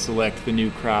and sort of select the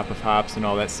new crop of hops and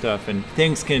all that stuff, and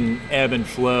things can ebb and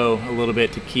flow a little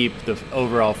bit to keep the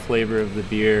overall flavor of the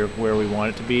beer where we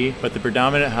want it to be. But the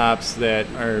predominant hops that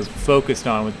are focused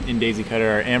on in Daisy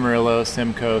Cutter are Amarillo,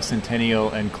 Simcoe, Centennial,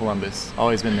 and Columbus.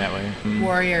 Always been that way.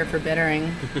 Warrior for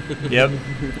bittering. Yep.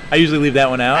 I usually leave that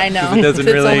one out. I know. 'Cause it doesn't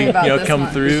It's really only about come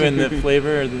this through much. in the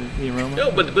flavor or the aroma.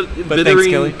 No, but thanks,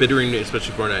 Kelly. bittering,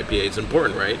 especially for an IPA, is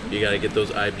important, right? You got to get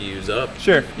those IBUs up.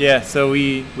 Sure. Yeah. So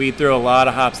we throw a lot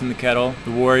of hops in the kettle.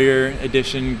 The Warrior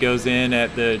edition goes in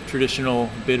at the traditional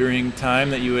bittering time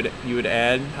that you would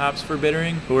add hops for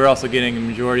bittering, but we're also getting a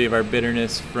majority of our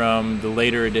bitterness from the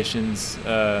later editions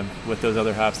with those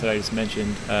other hops that I just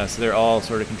mentioned. So they're all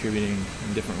sort of contributing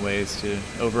in different ways to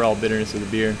overall bitterness of the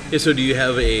beer. Yeah, so do you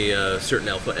have a certain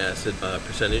alpha acid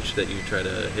percentage that you try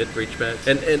to hit for each batch?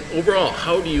 And overall,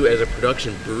 how do you, as a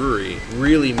production brewery,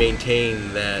 really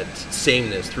maintain that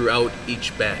sameness throughout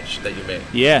each batch that you make?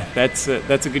 Yeah, that's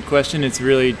a good question. It's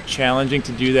really challenging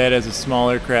to do that as a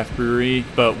smaller craft brewery,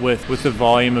 but with the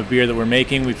volume of beer that we're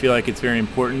making, we feel like it's very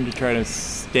important to try to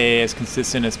stay as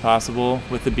consistent as possible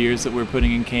with the beers that we're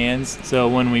putting in cans. So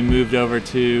when we moved over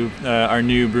to our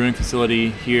new brewing facility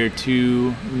here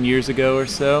 2 years ago or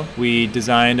so, we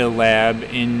designed a lab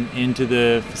into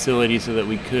the facility so that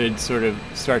we could sort of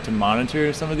start to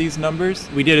monitor some of these numbers.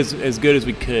 We did as good as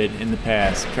we could in the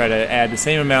past, try to add the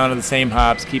same amount of the same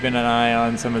hops, keeping an eye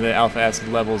on some of the alpha acid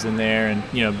levels in there,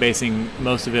 and basing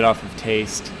most of it off of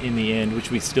taste in the end, which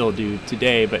we still do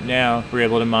today. But now we're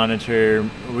able to monitor,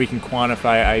 we can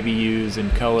quantify IBUs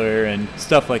and color and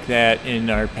stuff like that in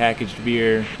our packaged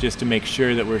beer, just to make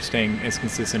sure that we're staying as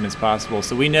consistent as possible.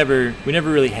 So we never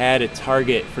really had a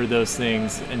target for those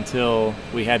things until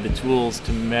we had the tools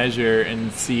to measure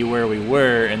and see where we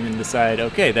were, and then decide,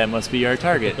 okay, that must be our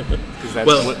target. 'Cause that's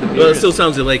what the beer Well, it is. still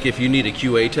sounds like if you need a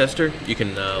QA tester, you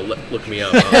can look me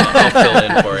up. I'll fill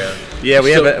in for you. Yeah,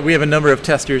 we have a number of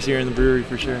testers here in the brewery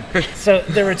for sure. So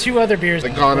there were two other beers. The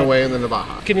Gone Away and the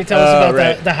Navaja. Can you tell us about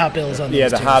right. the hop bills on those Yeah,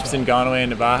 the two hops as well? in Gone Away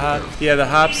and Navaja. Yeah, the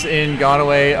hops in Gone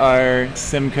Away are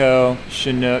Simcoe,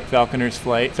 Chinook, Falconer's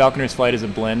Flight. Falconer's Flight is a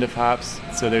blend of hops,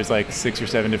 so there's like 6 or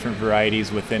 7 different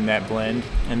varieties within that blend.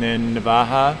 And then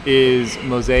Navaja is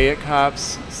Mosaic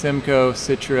hops, Simcoe,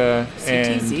 Citra,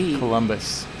 CTZ. and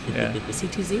Columbus. Yeah,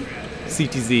 CTZ?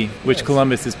 CTZ, which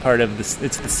Columbus is part of.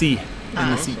 It's the C in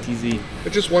the CTZ.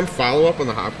 But just one follow-up on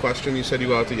the hop question. You said you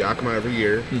go out to Yakima every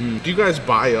year. Mm-hmm. Do you guys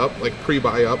buy up,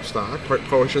 pre-buy up stock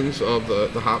portions of the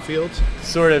hop fields?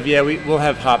 Sort of, yeah. We'll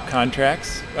have hop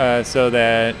contracts so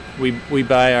that we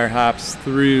buy our hops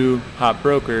through hop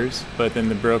brokers, but then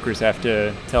the brokers have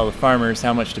to tell the farmers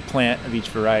how much to plant of each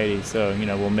variety. So,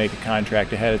 we'll make a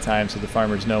contract ahead of time so the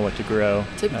farmers know what to grow.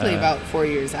 Typically about 4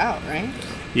 years out, right?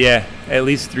 Yeah, at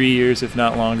least 3 years, if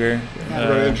not longer. I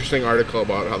read an interesting article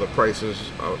about how the prices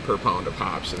per pound of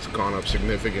hops has gone up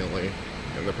significantly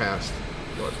in the past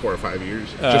 4 or 5 years,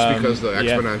 just because of the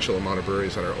exponential amount of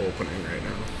breweries that are opening right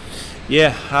now.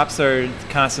 Yeah, hops are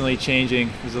constantly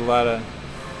changing. There's a lot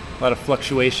of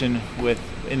fluctuation with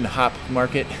in the hop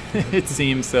market, it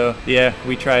seems. So yeah,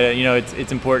 we try to,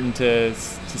 it's important to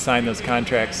sign those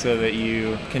contracts so that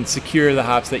you can secure the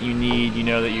hops that you need. You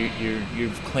know that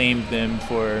you've claimed them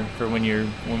for when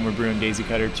we're brewing Daisy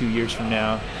Cutter 2 years from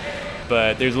now.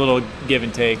 But there's a little give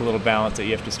and take, a little balance that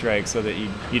you have to strike so that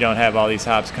you don't have all these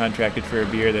hops contracted for a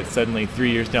beer that suddenly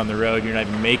 3 years down the road you're not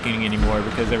even making anymore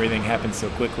because everything happens so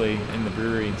quickly in the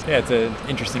brewery. Yeah, it's an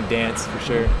interesting dance for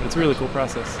sure. It's a really cool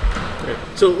process. Great.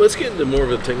 So let's get into more of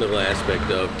the technical aspect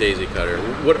of Daisy Cutter.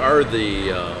 What are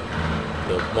the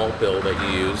malt bill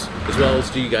that you use, as well as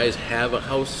do you guys have a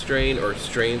house strain or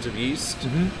strains of yeast?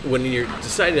 Mm-hmm. When you're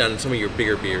deciding on some of your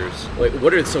bigger beers, like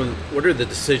what are the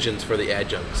decisions for the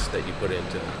adjuncts that you put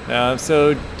into it?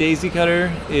 So Daisy Cutter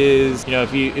is,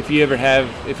 if you've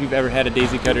ever had a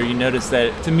Daisy Cutter, you notice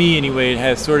that, to me anyway, it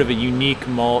has sort of a unique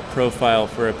malt profile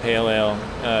for a pale ale,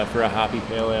 for a hoppy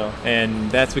pale ale, and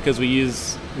that's because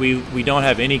we don't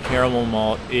have any caramel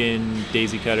malt in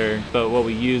Daisy Cutter, but what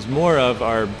we use more of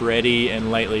are bready and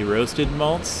lightly roasted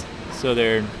malts. So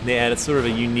they add a sort of a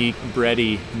unique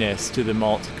breadiness to the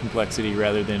malt complexity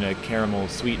rather than a caramel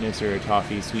sweetness or a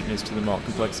toffee sweetness to the malt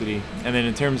complexity. And then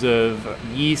in terms of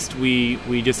yeast, we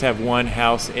just have one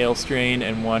house ale strain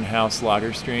and one house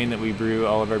lager strain that we brew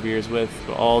all of our beers with.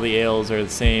 So all the ales are the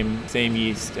same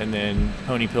yeast, and then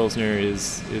Pony Pilsner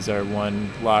is our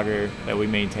one lager that we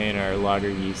maintain our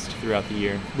lager yeast throughout the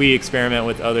year. We experiment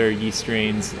with other yeast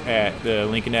strains at the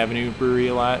Lincoln Avenue Brewery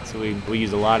a lot, so we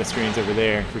use a lot of strains over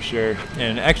there for sure.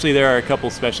 And actually there are a couple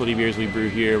specialty beers we brew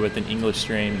here with an English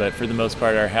strain, but for the most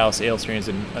part our house ale strain is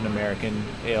an American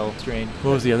ale strain.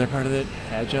 What was the other part of it?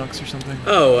 Adjuncts or something?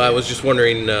 Oh, I was just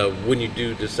wondering when you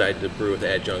do decide to brew with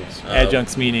adjuncts.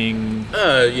 Adjuncts meaning?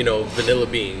 Vanilla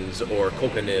beans or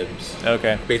coca nibs.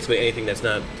 Okay. Basically anything that's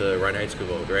not the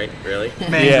Reinheitsgebot, right? Really?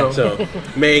 Mango. Yeah. So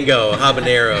mango,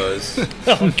 habaneros.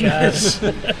 Oh gosh.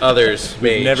 Others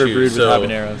may Never choose. brewed with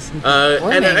habaneros.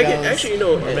 And I mangoes. actually,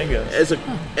 mangoes.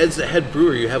 as a head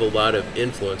brewer, you have a lot of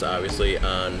influence, obviously,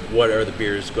 on what are the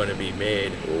beers going to be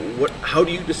made. How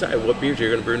do you decide what beers you're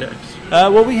going to brew next?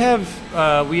 Well, we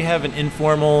have an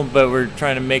informal, but we're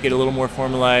trying to make it a little more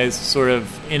formalized sort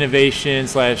of innovation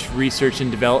 / research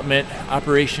and development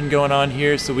operation going on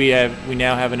here. So we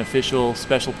now have an official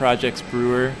special projects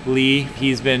brewer, Lee.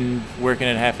 He's been working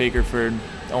at Half Acre for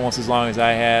almost as long as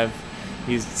I have.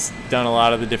 He's done a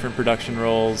lot of the different production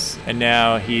roles, and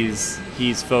now he's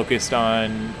focused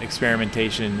on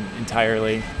experimentation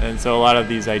entirely. And so a lot of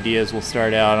these ideas will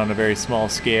start out on a very small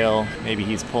scale. Maybe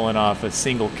he's pulling off a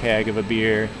single keg of a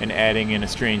beer and adding in a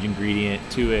strange ingredient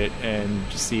to it, and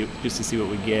just to see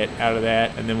what we get out of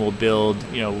that. And then we'll build,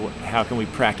 how can we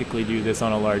practically do this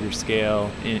on a larger scale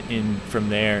in from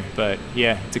there. But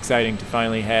yeah, it's exciting to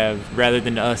finally have, rather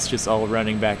than us just all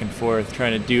running back and forth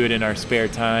trying to do it in our spare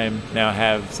time, now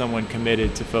have someone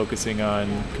committed to focusing on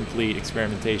complete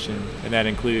experimentation. And that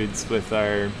includes with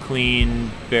our clean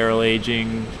barrel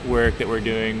aging work that we're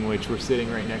doing, which we're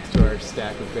sitting right next to our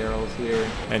stack of barrels here,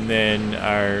 and then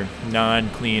our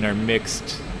non-clean, our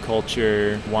mixed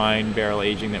culture wine barrel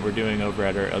aging that we're doing over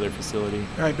at our other facility.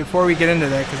 All right, before we get into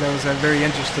that, because that was very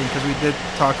interesting, because we did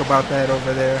talk about that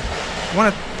over there, I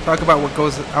want to talk about what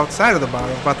goes outside of the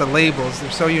bottle, about the labels.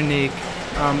 They're so unique.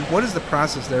 What is the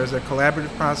process there? Is it a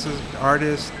collaborative process,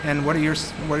 artists, and what are your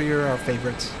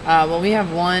favorites? Well, we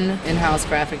have one in-house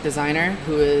graphic designer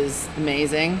who is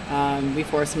amazing. We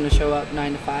force him to show up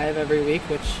 9 to 5 every week,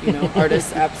 which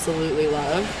artists absolutely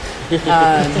love.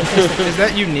 Is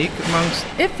that unique amongst?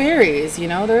 It varies.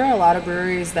 There are a lot of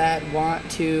breweries that want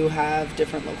to have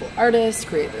different local artists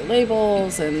create their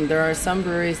labels, and there are some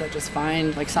breweries that just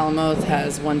find, like Salamoth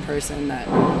has one person that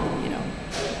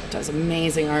does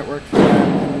amazing artwork for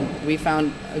them. And we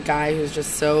found a guy who's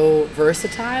just so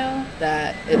versatile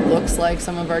that it looks like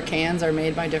some of our cans are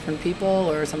made by different people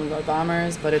or some of our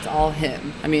bombers, but it's all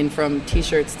him. I mean, from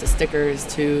t-shirts to stickers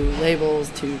to labels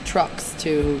to trucks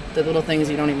to the little things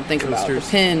you don't even think about. The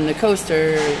pin, the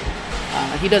coaster,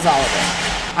 he does all of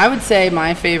it. I would say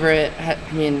my favorite,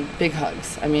 Big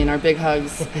Hugs. Our Big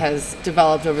Hugs has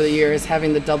developed over the years,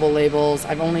 having the double labels.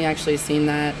 I've only actually seen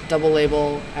that double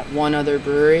label at one other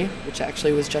brewery, which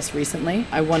actually was just recently.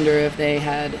 I wonder if they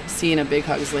had seen a Big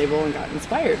Hugs label and got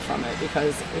inspired from it,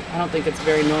 because I don't think it's a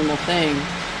very normal thing.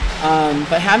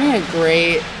 But having a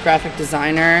great graphic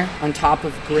designer on top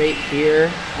of great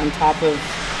beer, on top of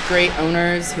great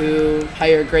owners who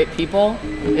hire great people,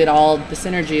 the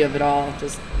synergy of it all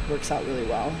just works out really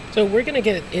well. So we're going to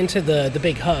get into the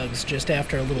big hugs just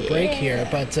after a little break here.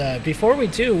 But before we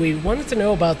do, we wanted to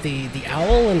know about the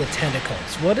owl and the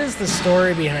tentacles. What is the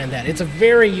story behind that? It's a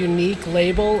very unique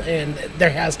label, and there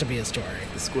has to be a story.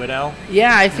 The squid owl?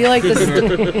 Yeah, I feel like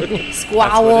the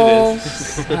squowl.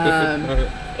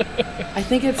 I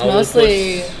think it's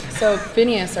mostly... So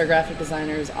Phineas, our graphic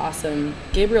designer, is awesome.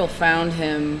 Gabriel found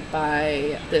him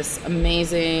by this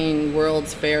amazing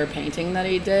World's Fair painting that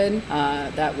he did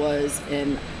that was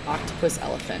an octopus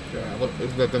elephant. Yeah,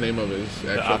 is that the name of his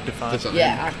actual design?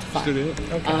 Yeah, Octofont. Studio?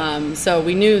 Okay. So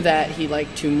we knew that he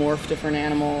liked to morph different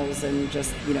animals and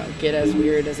just, get as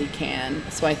weird as he can.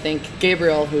 So I think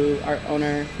Gabriel, our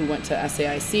owner, who went to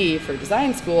SAIC for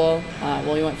design school,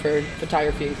 he went for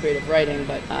photography and creative writing,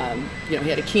 but, he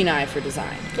had a keen eye for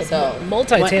design. So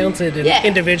multi-talented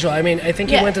individual. I mean, I think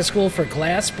he went to school for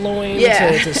glass blowing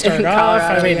to start off.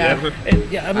 Colorado,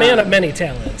 a man of many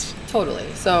talents. Totally.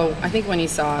 So I think when he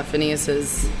saw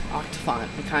Phineas's Octofont,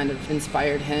 it kind of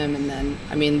inspired him. And then,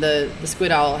 the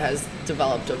squid owl has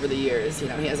developed over the years. He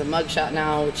has a mugshot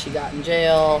now, which he got in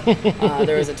jail.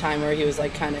 There was a time where he was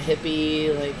like kind of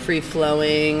hippie, like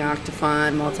free-flowing,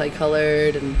 Octofont,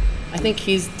 multicolored, and I think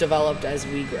he's developed as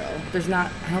we grow. I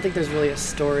don't think there's really a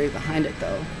story behind it,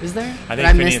 though. Is there? I think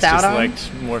Phineas just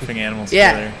liked morphing animals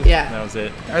together. Yeah. That was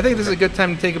it. I think this is a good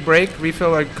time to take a break,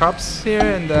 refill our cups here,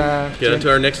 and get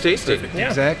into our next tasting. Yeah.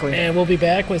 Exactly. And we'll be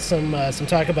back with some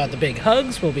talk about the big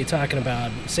hugs. We'll be talking about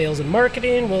sales and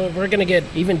marketing. We're going to get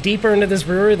even deeper into this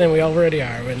brewery than we already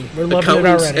are. And we're loving it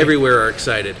already. Everywhere are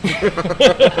excited.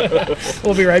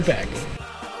 We'll be right back.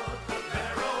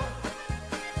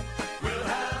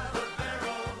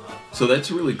 So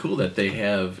that's really cool that they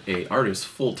have a artist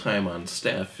full-time on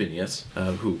staff, Phineas,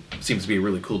 who seems to be a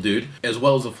really cool dude, as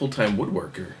well as a full-time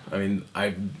woodworker.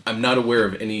 I'm not aware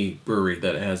of any brewery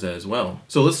that has that as well.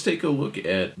 So let's take a look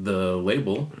at the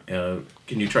label.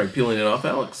 Can you try peeling it off,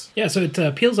 Alex? Yeah, so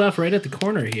it peels off right at the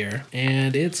corner here,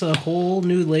 and it's a whole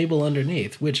new label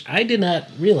underneath, which I did not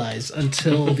realize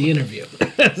until the interview.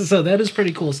 So that is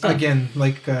pretty cool stuff. Again,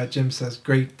 like Jim says,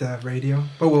 great radio,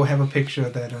 but we'll have a picture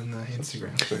of that on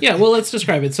Instagram. Yeah, well, let's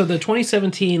describe it. So the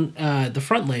 2017, the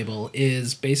front label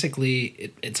is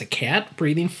basically, it's a cat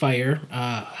breathing fire,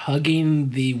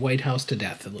 hugging the White House to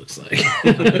death, it looks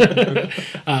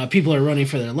like. People are running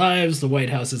for their lives, the White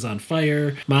House is on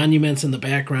fire, monuments in the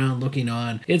background looking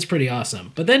on. It's pretty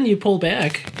awesome. But then you pull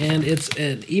back, and it's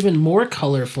an even more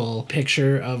colorful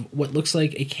picture of what looks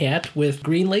like a cat with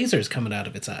green lasers coming out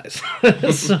of its eyes.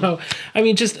 So,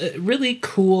 just a really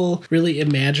cool, really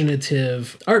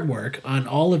imaginative artwork on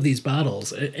all of these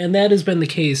bottles. And that has been the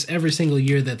case every single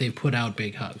year that they've put out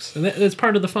Big Hugs. And that's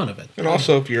part of the fun of it. And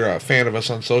also, if you're a fan of us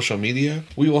on social media,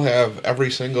 we will have every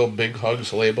single Big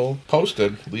Hugs label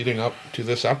posted leading up to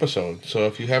this episode. So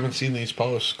if you haven't seen these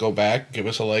posts, go back, give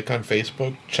us a like on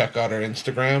Facebook, check out our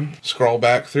Instagram, scroll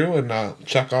back through, and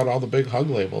check out all the Big Hug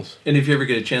labels. And if you ever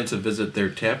get a chance to visit their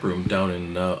tap room down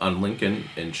in on Lincoln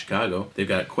in Chicago, they've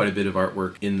got quite a bit of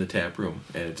artwork in the tap room,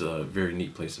 and it's a very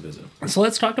neat place to visit. So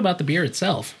let's talk about the beer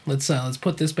itself. Let's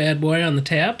put this bad boy on the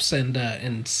taps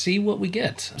and see what we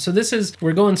get. So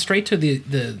we're going straight to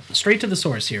the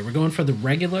source here. We're going for the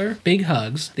regular Big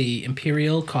Hugs, the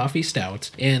Imperial Coffee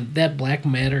Stout, and that Black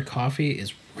Matter coffee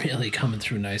is really coming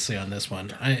through nicely on this one.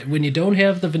 When you don't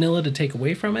have the vanilla to take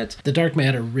away from it, the dark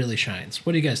matter really shines.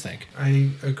 What do you guys think? I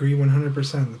agree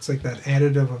 100%. It's like that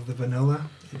additive of the vanilla.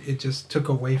 It just took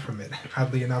away from it,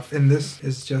 oddly enough. And this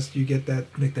is just, you get that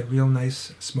real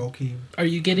nice smoky. Are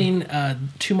you getting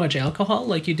too much alcohol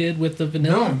like you did with the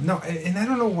vanilla? No, and I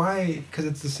don't know why, because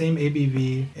it's the same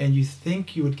ABV, and you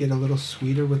think you would get a little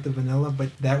sweeter with the vanilla, but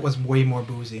that was way more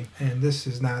boozy. And this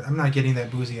is not, I'm not getting that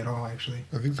boozy at all, actually.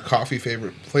 I think the coffee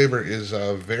flavor is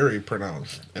very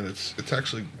pronounced, and it's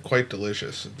actually quite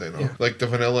delicious. Yeah. Like the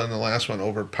vanilla in the last one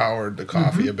overpowered the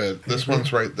coffee a bit. This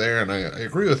one's right there, and I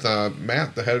agree with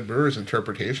Matt, the head brewer's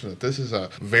interpretation that this is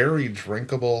a very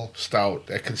drinkable stout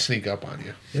that can sneak up on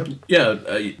you. Yep.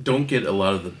 Yeah, don't get a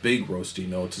lot of the big roasty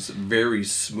notes. It's very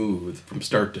smooth from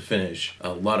start to finish. A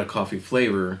lot of coffee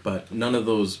flavor, but none of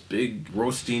those big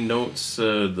roasty notes,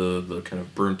 the kind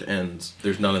of burnt ends.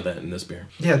 There's none of that in this beer.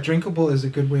 Yeah, drinkable is a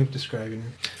good way of describing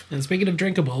it. And speaking of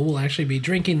drinkable, we'll actually be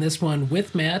drinking this one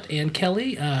with Matt and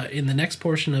Kelly in the next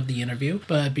portion of the interview.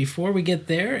 But before we get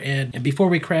there, and before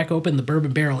we crack open the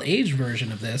bourbon barrel aged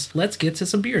version of this, let's get to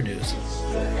some beer news.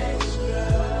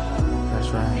 That's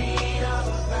right.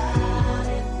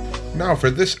 Now for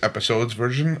this episode's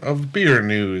version of Beer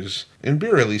News. In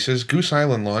beer releases, Goose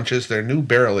Island launches their new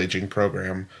barrel aging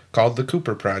program called the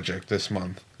Cooper Project this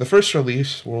month. The first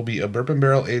release will be a bourbon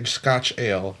barrel aged Scotch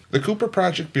ale. The Cooper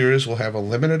Project beers will have a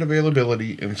limited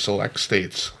availability in select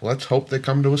states. Let's hope they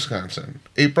come to Wisconsin.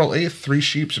 April 8th, Three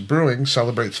Sheeps Brewing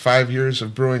celebrates 5 years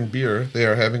of brewing beer. They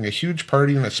are having a huge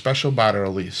party and a special bottle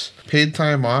release. Paid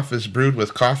Time Off is brewed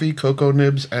with coffee, cocoa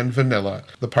nibs, and vanilla.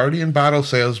 The party and bottle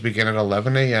sales begin at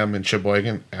 11 a.m. in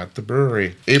Sheboygan at the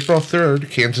brewery. April 3rd,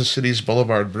 Kansas City's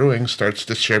Boulevard Brewing starts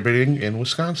distributing in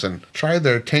Wisconsin. Try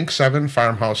their Tank 7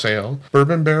 Farmhouse Ale,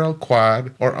 Bourbon Barrel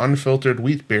Quad, or Unfiltered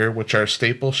Wheat Beer, which are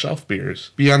staple shelf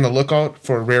beers. Be on the lookout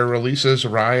for rare releases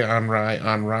Rye on Rye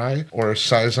on Rye, or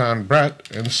Saison Brett,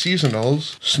 and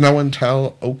seasonals Snow and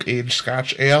Tell Oak Aged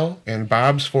Scotch Ale, and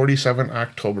Bob's 47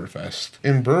 Oktoberfest.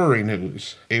 In brewery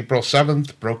news, April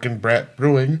 7th, Broken Brat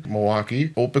Brewing,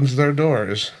 Milwaukee, opens their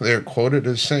doors. They are quoted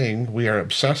as saying, "We are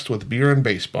obsessed with beer and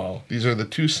baseball. These are the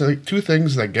two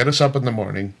things that get us up in the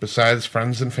morning, besides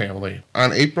friends and family."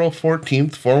 On April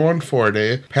 14th, 414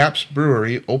 Day, Pabst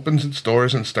Brewery opens its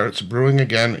doors and starts brewing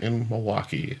again in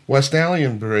Milwaukee. West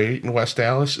Alien Brewery in West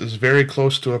Allis is very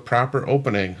close to a proper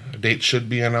opening. A date should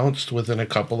be announced within a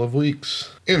couple of weeks.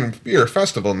 In beer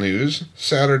festival news,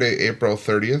 Saturday, April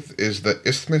 30th is the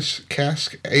Isthmus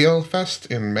Cask Ale Fest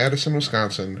in Madison,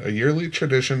 Wisconsin, a yearly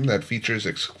tradition that features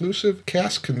exclusive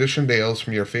cask-conditioned ales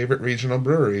from your favorite regional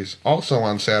breweries. Also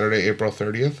on Saturday, April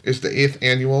 30th is the 8th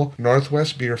annual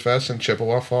Northwest Beer Fest in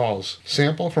Chippewa Falls.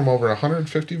 Sample from over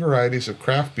 150 varieties of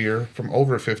craft beer from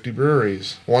over 50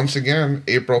 breweries. Once again,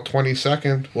 April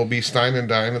 22nd will be Stein and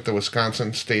Dine at the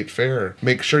Wisconsin State Fair.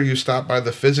 Make sure you stop by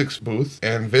the physics booth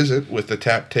and visit with the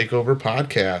Tap Takeover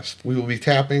podcast. We will be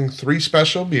tapping 3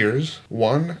 special beers.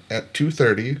 One at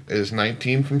 2:30 is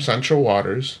 19 from Central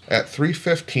Waters. At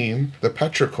 3:15, the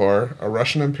Petrichor, a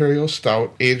Russian Imperial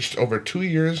Stout aged over 2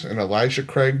 years in Elijah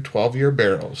Craig 12-year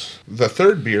barrels. The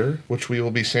third beer, which we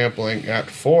will be sampling at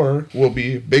 4, will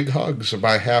be Big Hugs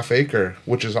by Half Acre,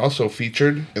 which is also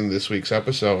featured in this week's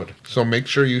episode. So make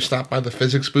sure you stop by the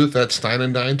physics booth at Stein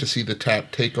and Dine to see the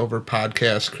Tap Takeover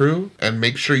podcast crew, and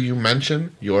make sure you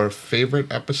mention your favorite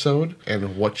episode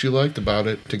and what you liked about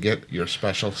it to get your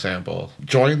special sample.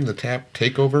 Join the Tap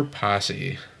Takeover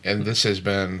posse. And this has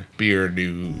been Beer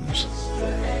News.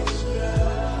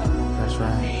 That's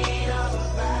right.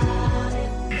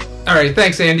 All right,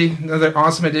 thanks, Andy. Another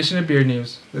awesome edition of Beer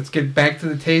News. Let's get back to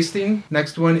the tasting.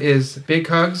 Next one is Big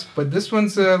Hugs, but this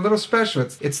one's a little special.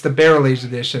 It's the barrel-aged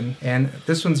edition, and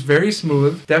this one's very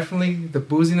smooth. Definitely the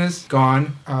booziness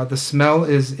gone. The smell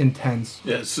is intense.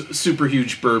 Yeah, super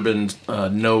huge bourbon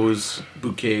nose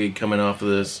bouquet coming off of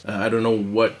this. I don't know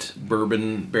what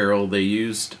bourbon barrel they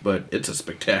used, but it's a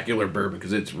spectacular bourbon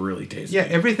because it's really tasty. Yeah,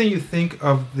 everything you think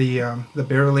of the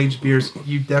barrel-aged beers,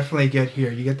 you definitely get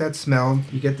here. You get that smell,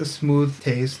 you get the smooth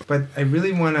taste, but I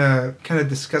really want to kind of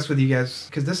discuss with you guys,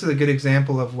 because this is a good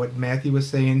example of what Matthew was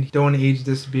saying. Don't age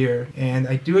this beer, and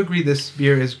I do agree this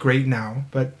beer is great now,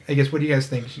 but I guess, what do you guys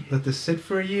think? Should let this sit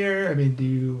for a year? I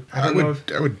mean, I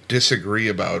would disagree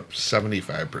about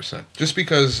 75%, just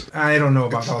because I don't know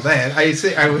about all that.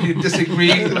 I would disagree.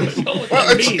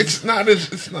 Well, it's not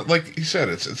like you said.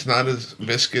 It's not as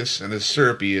viscous and as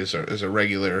syrupy as a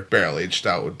regular barrel aged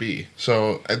stout would be.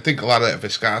 So I think a lot of that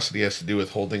viscosity has to do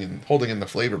with holding in the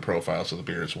flavor profiles of the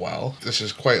beer as well. This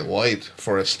is quite light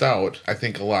for a stout. I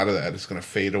think a lot of that is going to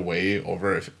fade away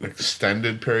over an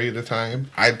extended period of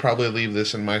time. I'd probably leave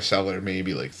this in my cellar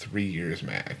maybe like 3 years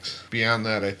max. Beyond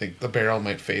that, I think the barrel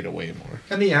might fade away more.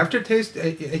 And the aftertaste, I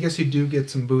guess you do get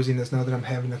some booziness now that I'm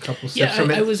having a couple sips.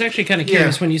 Yeah, I was actually kind of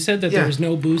curious when you said that there was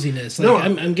no booziness.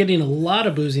 Like, I'm getting a lot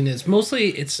of booziness. Mostly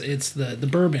it's the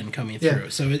bourbon coming through.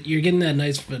 So you're getting that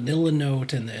nice vanilla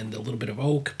note and a little bit of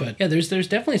oak. But yeah, there's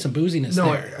definitely some booziness there.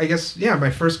 No, I guess, my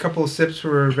first couple of sips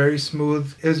were very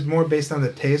smooth. It was more based on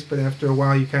the taste, but after a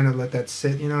while you kind of let that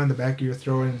sit, in the back of your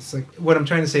throat. And it's like, what I'm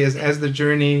trying to say is, as the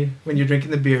journey, when you're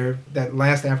drinking the beer, that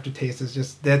last aftertaste is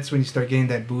just, that's when you start getting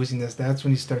that booziness. That's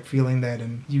when you start feeling that,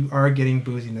 and you are getting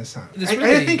booziness on.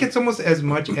 I think it's almost as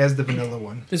much as the vanilla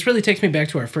one. This really takes me back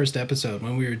to our first episode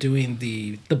when we were doing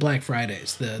the Black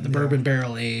Fridays, the bourbon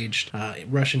barrel aged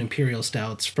Russian Imperial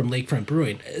Stouts from Lakefront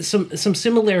Brewing. Some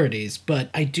similarities, but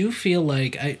I do feel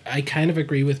like I kind of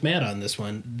agree with Matt on this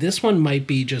one. This one might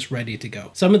be just ready to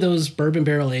go. Some of those bourbon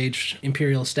barrel aged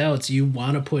Imperial Stouts you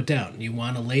want to put down. You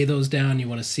want to lay those down. You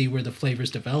want to see where the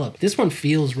flavors develop. This one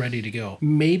feels ready to go.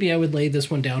 Maybe I would lay this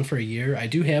one down for a year. I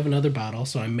do have another bottle,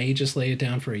 so I may just lay it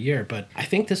down for a year, but I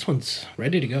think this one's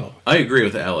ready to go. I agree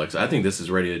with Alex. I think this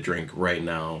is ready to drink right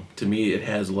now. To me, it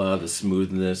has a lot of the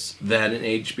smoothness that an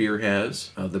aged beer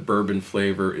has. The bourbon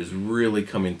flavor is really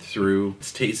coming through.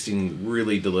 It's tasting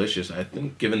really delicious. I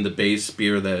think given the base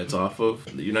beer that it's off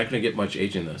of, you're not going to get much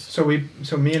age in this. So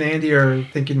me and Andy are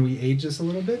thinking we age this a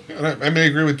little bit. And I may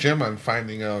agree with Jim on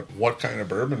finding out what kind of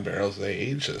bourbon barrels they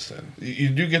age this in. You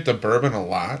do get the bourbon a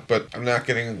lot, but I'm not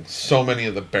getting so many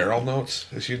of the barrel notes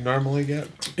as you'd normally get.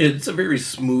 It's a very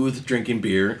smooth drinking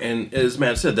beer, and as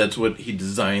Matt said, that's what he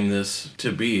designed this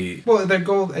to be. Well, their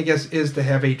goal, I guess, is to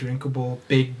have a drinkable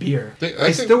big beer. I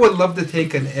I think- still would love to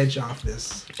take an edge off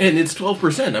this. And it's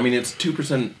 12%. I mean, it's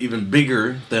 2% even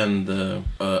bigger than the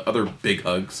other Big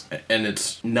Hugs, and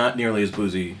it's not nearly as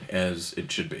boozy as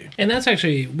it should be. And that's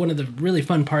actually one of the really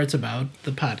fun parts about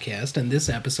the podcast, and this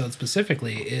episode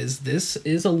specifically, is this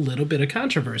is a little bit of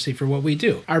controversy for what we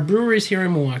do. Our breweries here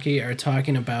in Milwaukee are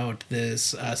talking about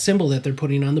this symbol that they're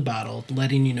putting on the bottle,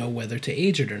 letting you know whether to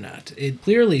age it or not. It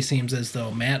clearly seems as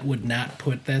though Matt would not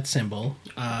put that symbol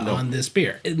on this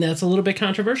beer. And that's a little bit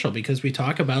controversial because we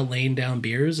talk about laying down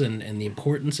beers and the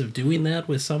importance of doing that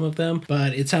with some of them,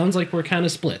 but it sounds like we're kind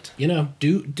of split. You know,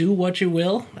 do what you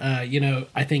will.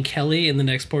 I think Kelly in the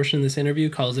next portion of this interview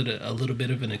calls it a little bit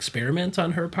of an experiment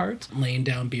on her part, laying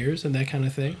down beers and that kind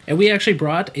of thing. And we actually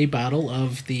brought a bottle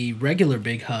of the regular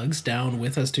Big Hugs down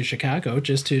with us to Chicago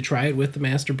just to try it with the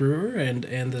master brewer and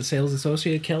the sales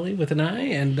associate Kelly with an eye.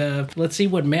 And let's see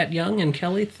what Matt Young and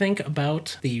Kelly think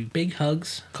about the Big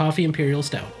Hugs Coffee Imperial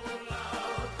Stout.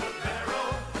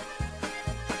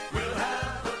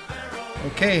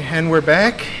 Okay, and we're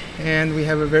back, and we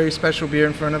have a very special beer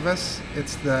in front of us.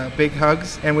 It's the Big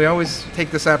Hugs, and we always take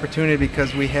this opportunity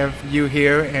because we have you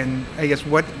here, and I guess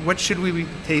what should we be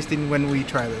tasting when we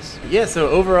try this? Yeah, so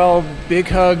overall, Big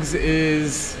Hugs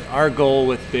is, our goal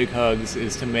with Big Hugs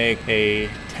is to make a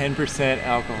 10%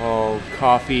 alcohol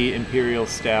coffee imperial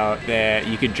stout that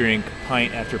you could drink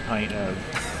pint after pint of.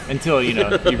 Until, you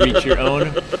reach your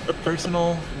own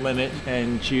personal limit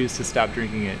and choose to stop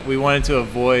drinking it. We wanted to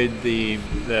avoid the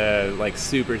like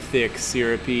super thick,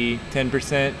 syrupy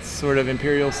 10% sort of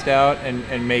imperial stout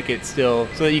and make it still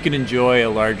so that you can enjoy a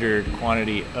larger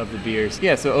quantity of the beers.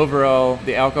 Yeah, so overall,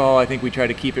 the alcohol, I think we try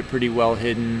to keep it pretty well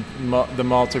hidden. The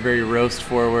malts are very roast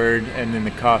forward, and then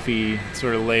the coffee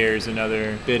sort of layers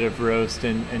another bit of roast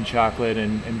and chocolate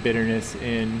and bitterness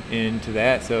into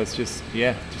that. So it's just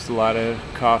a lot of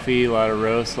coffee, a lot of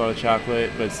roast, a lot of chocolate,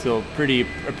 but still pretty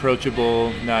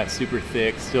approachable, not super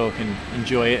thick. Still can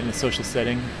enjoy it in a social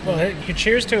setting. Well,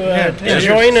 cheers to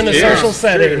enjoying in a social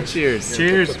setting. Cheers.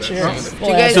 Cheers. Do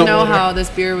you guys know how this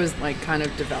beer was kind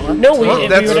of developed? No,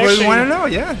 That's we what would we want to know.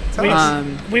 Yeah, tell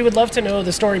us. we would love to know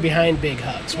the story behind Big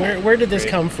Hugs. Where did this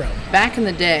come from? Back in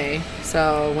the day,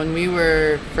 so when we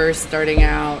were first starting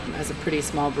out as a pretty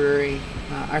small brewery,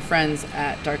 our friends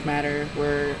at Dark Matter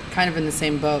were kind of in the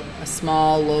same boat. A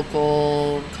small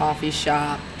local coffee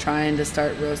shop trying to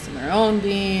start roasting their own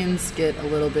beans, get a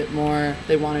little bit more.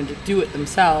 They wanted to do it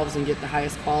themselves and get the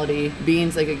highest quality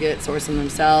beans they could get, source them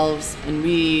themselves. And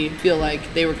we feel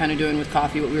like they were kind of doing with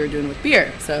coffee what we were doing with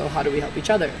beer. So how do we help each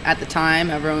other? At the time,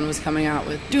 everyone was coming out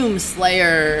with Doom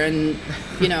Slayer and,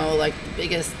 like the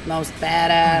biggest, most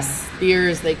badass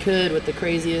beers they could with the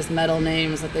craziest metal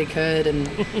names that they could. And,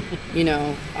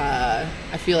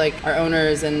 I feel like our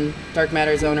owners and Dark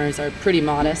Matter's owners are pretty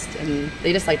modest, and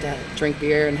they just like to drink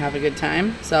beer and have a good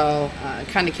time. So it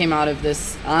kind of came out of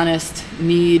this honest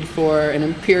need for an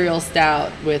imperial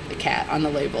stout with a cat on the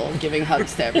label, giving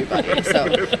hugs to everybody.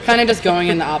 So kind of just going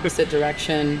in the opposite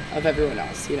direction of everyone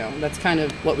else. That's kind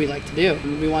of what we like to do.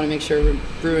 We want to make sure we're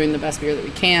brewing the best beer that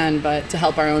we can, but to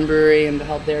help our own brewery and to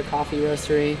help their coffee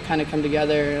roastery kind of come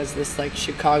together as this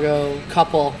Chicago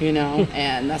couple,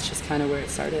 and that's just kind of where it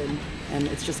started. And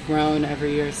it's just grown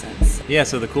every year since. Yeah,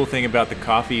 so the cool thing about the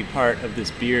coffee part of this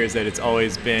beer is that it's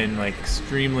always been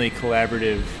extremely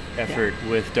collaborative effort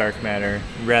with Dark Matter,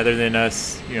 rather than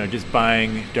us, just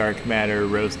buying Dark Matter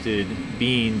roasted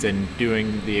beans and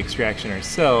doing the extraction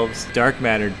ourselves. Dark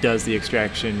Matter does the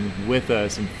extraction with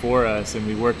us and for us, and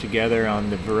we work together on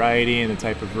the variety and the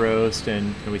type of roast,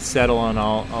 and we settle on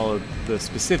all of the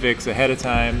specifics ahead of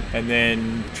time. And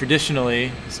then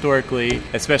historically,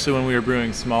 especially when we were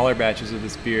brewing smaller batches of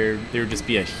this beer, there would just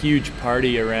be a huge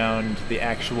party around the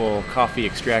actual coffee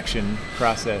extraction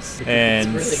process.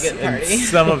 And, it's a really good party. And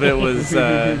some of it was,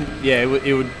 it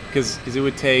would, because it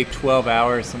would take 12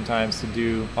 hours sometimes to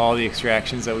do all the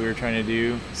extractions that we were trying to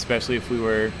do, especially if we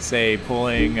were, say,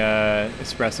 pulling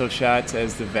espresso shots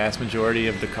as the vast majority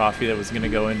of the coffee that was going to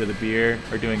go into the beer,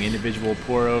 or doing individual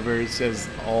pour-overs as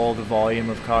all the volume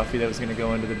of coffee that was going to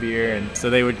go into the beer. And so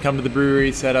they would come to the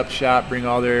brewery, set up shop, bring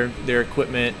all their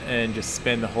equipment, and just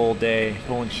spend the whole day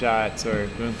pulling shots or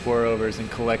doing pour-overs and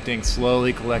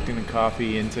slowly collecting the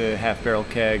coffee into half-barrel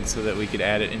kegs so that we could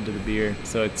add it into the beer.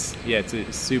 So it's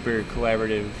a super super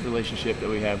collaborative relationship that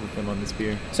we have with them on this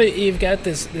beer. So you've got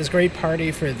this great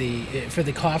party for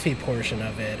the coffee portion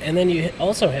of it, and then you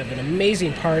also have an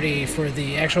amazing party for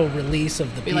the actual release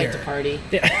of the beer. We like to party.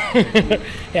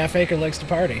 Half Acre likes to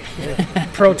party.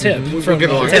 Pro tip from get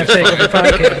along. Half Acre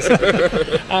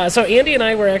podcast. So Andy and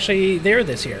I were actually there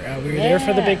this year. We were there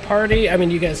for the big party. I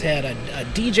mean, you guys had a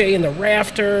DJ in the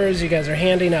rafters. You guys are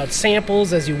handing out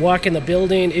samples as you walk in the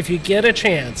building. If you get a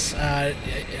chance,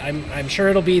 I'm sure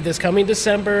it'll be this coming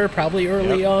December, probably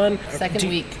early on.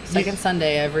 Second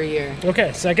Sunday every year.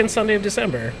 Okay, second Sunday of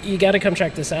December. You got to come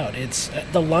check this out. It's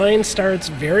the line starts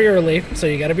very early, so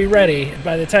you got to be ready.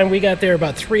 By the time we got there,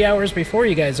 about 3 hours before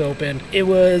you guys opened, it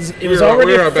was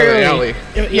already we were up in the alley.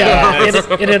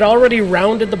 It had already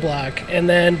rounded the block, and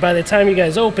then by the time you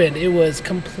guys opened, it was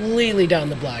completely down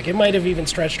the block. It might have even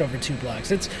stretched over 2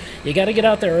 blocks. You got to get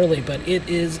out there early, but it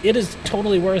is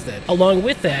totally worth it. Along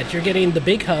with that, you're getting the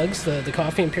big hugs, the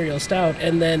coffee imperial stout,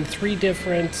 and then 3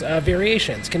 different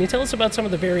variations. Can you tell us about some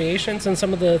of the variations and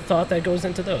some of the thought that goes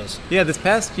into those? Yeah, this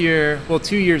past year,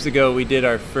 2 years ago, we did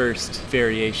our first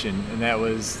variation, and that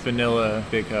was vanilla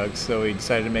big hugs. So we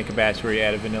decided to make a batch where we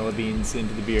added vanilla beans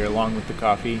into the beer along with the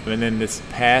coffee. And then this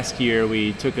past year,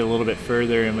 we took it a little bit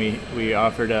further, and we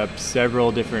offered up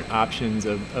several different options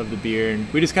of the beer.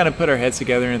 And we just kind of put our heads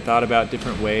together and thought about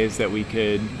different ways that we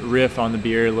could riff on the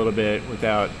beer a little bit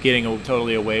without getting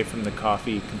totally away from the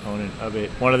coffee component of it.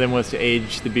 One of them was to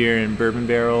age the beer in bourbon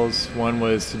barrels. One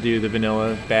was to do the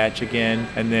vanilla batch again.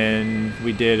 And then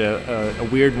we did a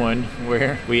weird one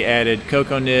where we added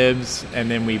cocoa nibs, and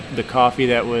then the coffee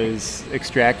that was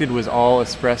extracted was all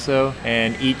espresso,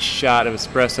 and each shot of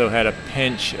espresso had a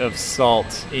pinch of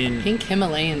salt in pink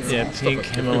Himalayan salt. Yeah, pink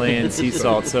Himalayan sea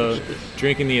salt. So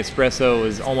drinking the espresso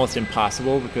was almost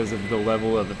impossible because of the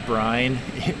level of brine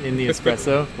in the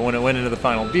espresso. But when it went into the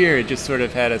final beer, it just sort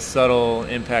of had a subtle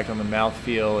impact on the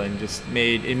mouthfeel and just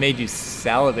made you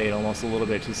salivate almost a little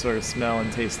bit to sort of smell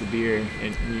and taste the beer.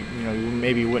 And you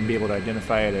maybe wouldn't be able to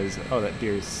identify it as, oh, that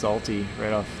beer is salty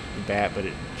right off the bat, but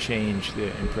it changed the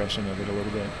impression of it a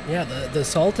little bit. Yeah, the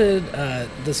salted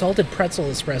pretzel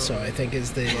espresso, I think,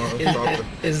 is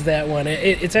that one.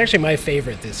 It's actually my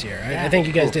favorite this year. I think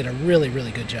you guys did a really,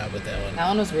 really good job with that one. That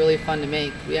one was really fun to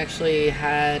make. We actually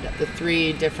had the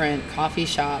 3 different coffee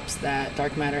shops that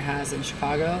Dark Matter has in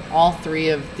Chicago. All 3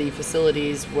 of the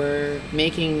facilities were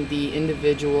making the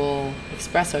individual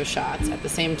espresso shots at the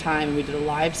same time. We did a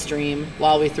live stream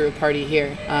while we threw a party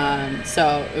here.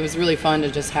 So it was really fun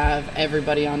to just have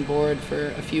everybody on board for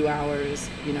a few hours,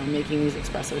 making these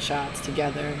espresso shots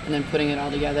together and then putting it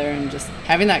all together, and just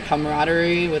having that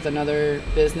camaraderie with another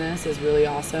business is really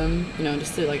awesome.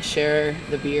 Just to share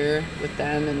the beer with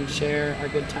them and share our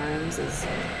good times is,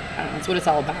 I don't know, that's what it's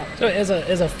all about. So as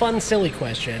a fun, silly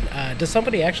question, does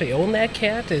somebody actually own that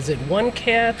cat? Is it one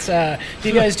cat? Do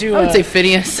you guys do I would say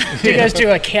Phineas. Do you guys do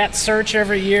a cat search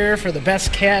every year for the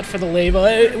best cat for the label?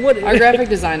 Our graphic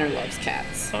designer loves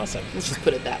cats. Awesome. Let's just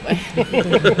put it that way.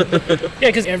 Yeah,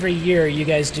 because every year you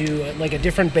guys do a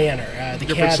different banner. The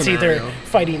different cat's scenario. either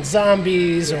fighting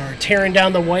zombies or tearing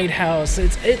down the White House.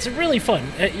 It's really fun.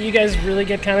 You guys really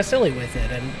get kind of silly with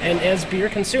it, and as beer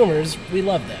consumers, we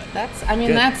love that.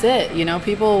 That's it.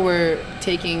 People were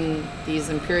taking these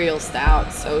imperial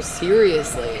stouts so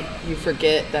seriously, you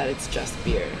forget that it's just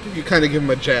beer. You kind of give him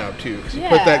a jab too, because you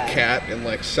put that cat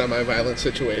in semi-violent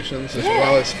situations as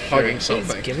well as hugging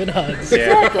something. He's giving hugs.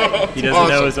 Yeah. He doesn't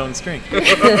know his own strength.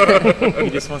 He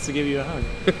just wants to give you a hug.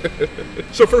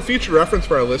 So for future reference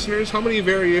for our listeners, how many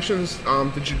variations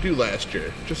did you do last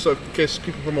year? Just so in case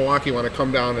people from Milwaukee want to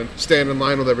come down and stand in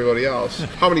line with everybody else.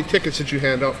 How many tickets did you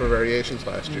hand out for variations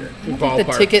last year? I don't think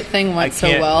the ticket thing went so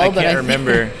well, I but can't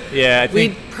remember. Yeah, I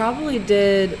think we probably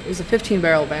did. It was a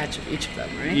 15-barrel batch of each of them,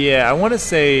 right? Yeah, I want to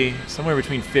say somewhere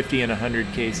between 50 and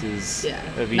 100 cases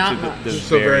of each not of the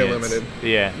So very variants. limited.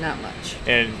 Yeah, not much.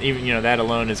 And even that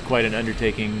alone is quite an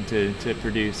undertaking to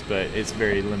produce, but it's a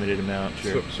very limited amount.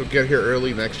 Sure. So get here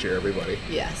early next year, everybody.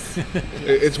 Yes.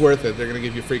 It's worth it. They're going to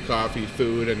give you free coffee,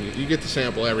 food, and you get to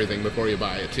sample everything before you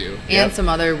buy it too. And some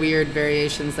other weird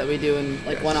variations that we do in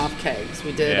one-off kegs.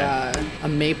 We did a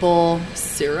maple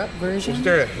syrup version. Was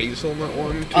there a hazelnut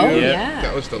one too? Oh yeah,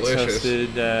 that was delicious.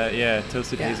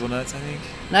 Toasted hazelnuts, I think.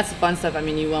 And that's the fun stuff. I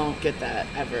mean, you won't get that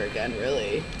ever again,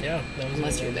 really. Yeah, that was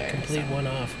unless you're there. Complete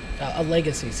one-off. A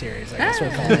legacy series, I guess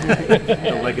so called.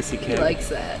 The legacy He cab. likes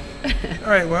that. All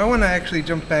right, well, I want to actually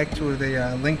jump back to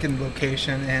the Lincoln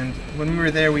location, and when we were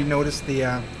there, we noticed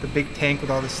the big tank with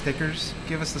all the stickers.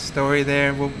 Give us the story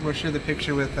there. We'll share the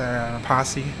picture with our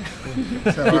posse.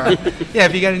 So, yeah,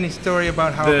 if you got any story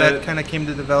about how that kind of came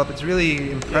to develop, it's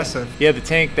really impressive. Yeah,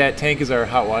 that tank is our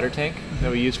hot water tank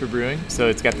that we use for brewing. So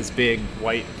it's got this big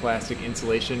white plastic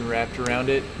insulation wrapped around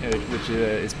it, which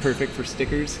is perfect for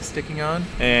stickers sticking on.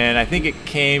 And I think it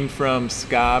came from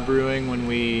Ska Brewing when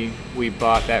we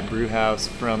bought that brew house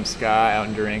from Ska out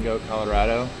in Durango,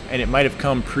 Colorado. And it might have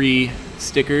come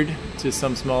pre-stickered to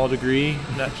some small degree.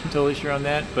 I'm not totally sure on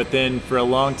that. But then for a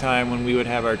long time when we would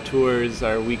have our tours,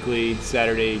 our weekly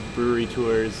Saturday brewery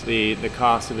tours, the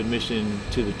cost of admission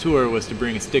to the tour was to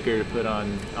bring a sticker to put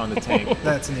on the tank.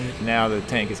 That's neat. Now the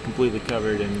tank is completely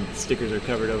covered and stickers are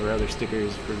covered over other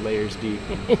stickers for layers deep.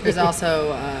 There's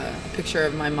also a picture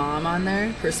of my mom on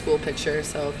there, her school picture.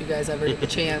 So if you guys ever get the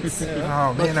chance,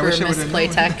 Oh, look man, I for wish I Miss would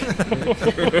have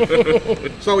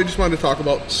Playtech. So we just wanted to talk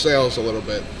about sales a little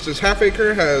bit. Since Half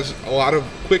Acre has a lot of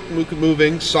quick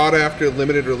moving, sought after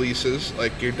limited releases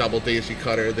like your Double Daisy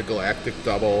Cutter, the Galactic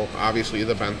Double, obviously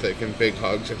the Benthic and Big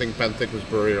Hugs. I think Benthic was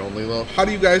brewery only though. How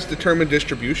do you guys determine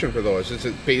distribution for those? Is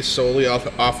it based solely off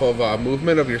of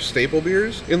movement of your staple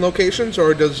beers in locations,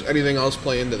 or does anything else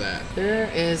play into that? There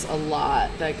is a lot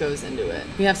that goes into it.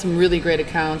 We have some really great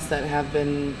accounts that have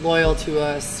been loyal to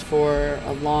us for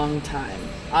a long time.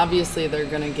 Obviously, they're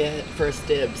gonna get first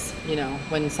dibs. You know,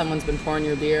 when someone's been pouring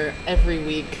your beer every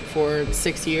week for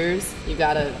 6 years, you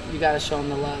gotta show them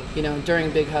the love. You know,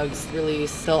 during Big Hugs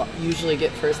release, they'll usually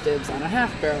get first dibs on a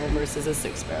half barrel versus a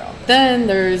 6 barrel. Then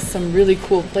there's some really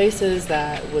cool places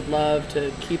that would love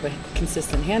to keep a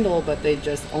consistent handle, but they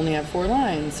just only have 4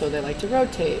 lines, so they like to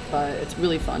rotate. But it's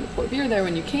really fun to pour beer there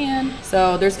when you can.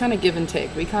 So there's kind of give and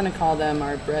take. We kind of call them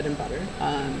our bread and butter.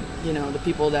 You know, the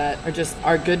people that are just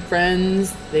our good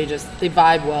friends. They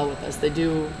vibe well with us. They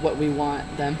do what we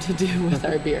want them to do with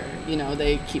our beer. You know,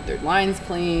 they keep their lines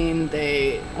clean.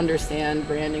 They understand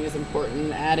branding is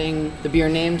important. Adding the beer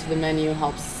name to the menu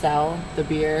helps sell the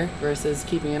beer versus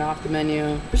keeping it off the menu.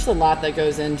 There's just a lot that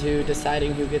goes into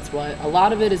deciding who gets what. A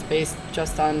lot of it is based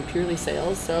just on purely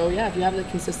sales. So yeah, if you have the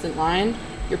consistent line,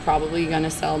 you're probably going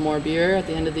to sell more beer at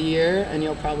the end of the year, and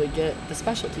you'll probably get the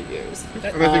specialty beers.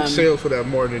 And I think sales would have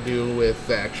more to do with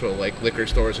the actual like liquor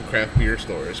stores and craft beer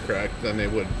stores, correct, than they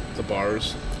would the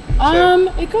bars.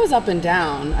 It goes up and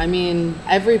down. I mean,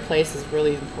 every place is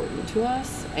really important to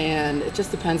us, and it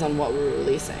just depends on what we're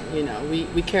releasing. You know,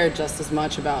 we care just as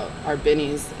much about our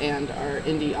Binnies and our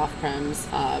indie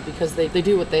off-prems because they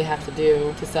do what they have to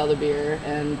do to sell the beer,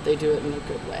 and they do it in a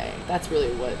good way. That's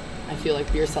really what I feel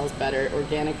like beer sells better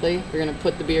organically. You're going to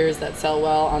put the beers that sell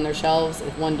well on their shelves.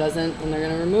 If one doesn't, then they're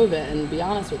going to remove it and be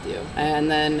honest with you. And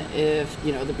then if,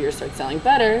 you know, the beer starts selling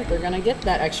better, they're going to get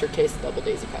that extra case of Double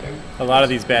Daisy Cutter. A lot of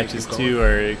these batches too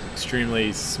are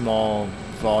extremely small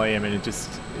volume, and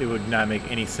it would not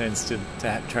make any sense to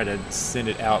try to send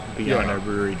it out beyond our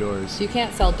brewery doors. If you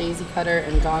can't sell Daisy Cutter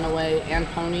and Gone Away and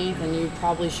Pony, then you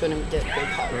probably shouldn't get Big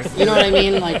Hugs. You know what I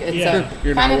mean? Like, it's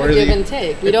You're kind not of worthy. a give and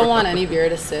take. We don't want any beer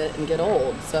to sit and get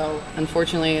old. So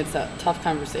unfortunately, it's a tough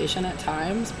conversation at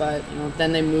times, but you know,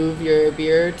 then they move your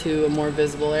beer to a more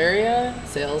visible area,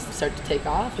 sales start to take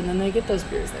off, and then they get those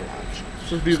beers they want.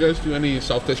 So do you guys do any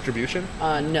self-distribution?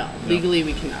 No. Legally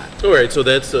we cannot. All right, so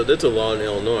that's a law in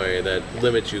Illinois that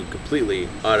limits you completely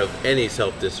out of any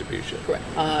self-distribution. Correct.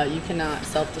 You cannot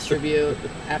self-distribute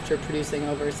after producing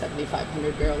over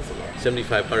 7,500 barrels a year.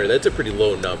 7,500, that's a pretty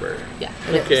low number. Yeah,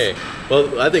 it is. Okay,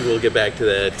 well, I think we'll get back to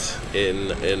that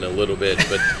in a little bit,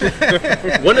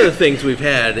 but one of the things we've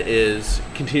had is,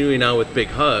 continuing on with Big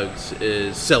Hugs,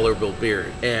 is cellarable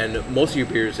beer. And most of your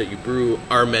beers that you brew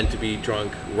are meant to be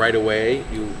drunk right away.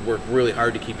 You work really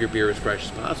hard to keep your beer as fresh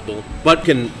as possible. But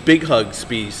can Big Hugs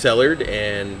be cellared,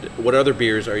 and what other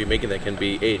beers are you making that can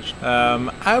be aged?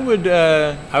 I would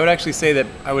actually say that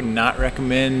I would not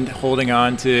recommend holding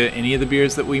on to any of the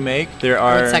beers that we make.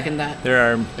 I would second that.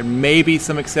 There may be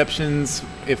some exceptions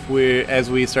as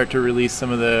we start to release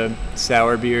some of the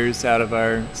sour beers out of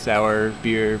our sour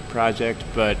beer project,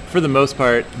 but for the most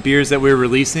part, beers that we're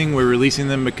releasing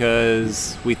them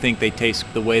because we think they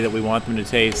taste the way that we want them to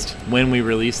taste when when we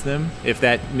release them. If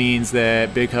that means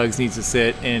that Big Hugs needs to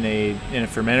sit in a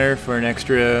fermenter for an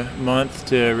extra month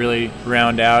to really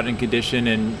round out and condition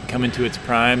and come into its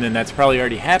prime, then that's probably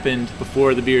already happened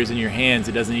before the beer is in your hands.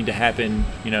 It doesn't need to happen,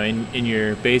 in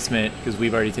your basement, because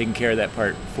we've already taken care of that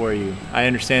part for you. I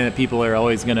understand that people are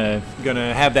always gonna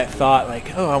have that thought,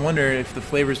 like, oh, I wonder if the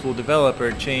flavors will develop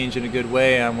or change in a good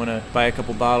way. I want to buy a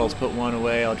couple bottles, put one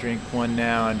away, I'll drink one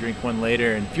now and drink one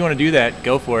later. And if you want to do that,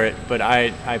 go for it. But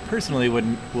I personally would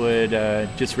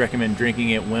just recommend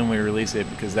drinking it when we release it,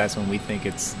 because that's when we think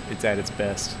it's at its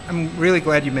best. I'm really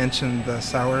glad you mentioned the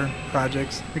sour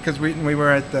projects, because when we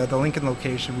were at the Lincoln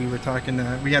location, we were talking,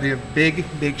 we had to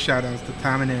give big shout outs to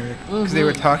Tom and Eric, because they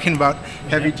were talking about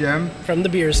Heavy Gem from the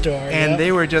beer store, and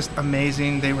they were just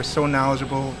amazing. They were so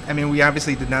knowledgeable. I mean, we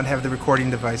obviously did not have the recording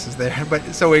devices there, but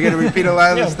so we're going to repeat a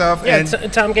lot of the stuff. Yeah,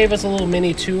 and Tom gave us a little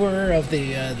mini tour of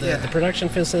the production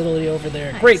facility over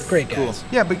there. Great guys. Cool.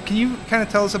 Yeah, but can you kind of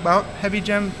tell us about Heavy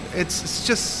Gem? It's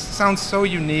just sounds so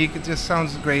unique. It just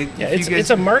sounds great. Yeah, it's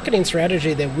a marketing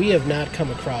strategy that we have not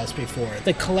come across before.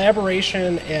 The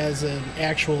collaboration as an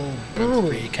actual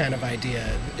brewery kind of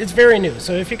idea, it's very new.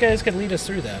 So if you guys could lead us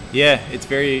through that. Yeah, it's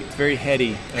very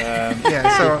heady.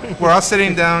 Yeah, so we're all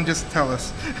sitting down. Just tell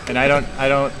us. And I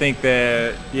don't think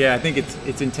that. Yeah, I think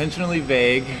it's intentionally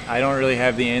vague. I don't really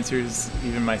have the answers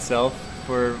even myself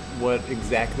for what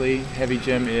exactly Heavy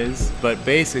Gem is, but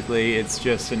basically it's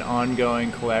just an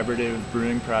ongoing collaborative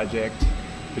brewing project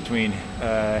between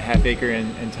Half Acre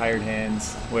and Tired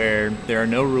Hands, where there are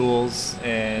no rules,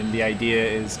 and the idea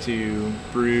is to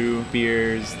brew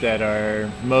beers that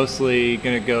are mostly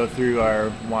going to go through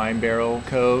our wine barrel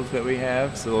cove that we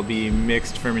have. So there'll be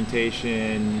mixed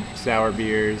fermentation, sour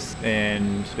beers,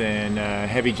 and then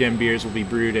Heavy Gem beers will be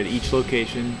brewed at each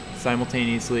location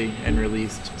simultaneously and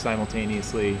released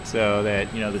simultaneously, so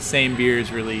that the same beer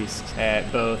is released at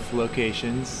both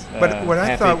locations. But what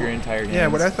I thought,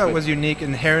 what I thought was unique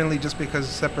inherently, just because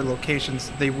separate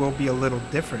locations, they will be a little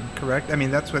different. Correct? I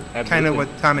mean, that's what kind of what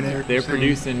Tom and Eric. They're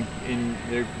produced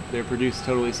they're produced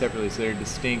totally separately, so they're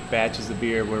distinct batches of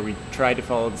beer where we tried to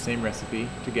follow the same recipe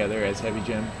together as Heavy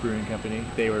Gem Brewing Company.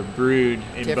 They were brewed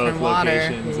in different both water.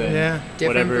 locations and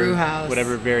different brew house.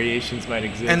 whatever variations might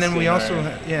exist. And then we also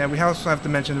have to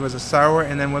mention there was a sour,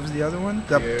 and then what was the other one?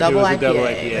 Double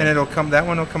IPA. And that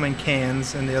one will come in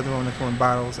cans, and the other one will come in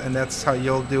bottles, and that's how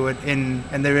you'll do it. And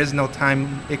there is no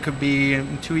time. It could be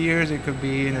in 2 years. It could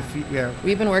be in a few. Yeah.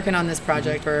 We've been working on this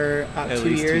project for about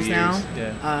 2 years now.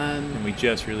 Yeah. And we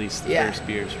just released the first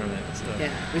beers from it. So.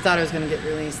 Yeah. We thought it was going to get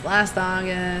released last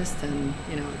August, and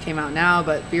it came out now.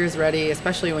 But beer's ready,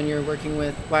 especially when you're working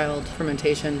with wild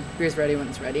fermentation. Beer's ready when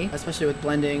it's ready, especially with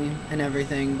blending and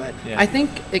everything. But I think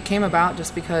it came about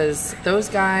just because those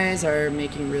guys are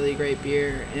making really great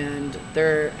beer, and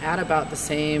they're at about the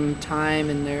same time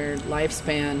in their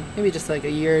lifespan, maybe just like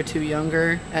a year or two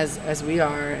younger as we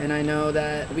are. And I know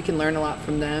that we can learn a lot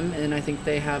from them, and I think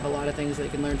they have a lot of things they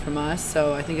can learn from us.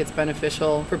 So I think it's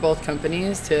beneficial for both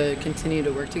companies to continue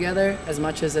to work together, as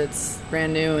much as it's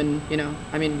brand new.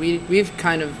 And we've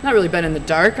kind of not really been in the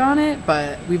dark on it,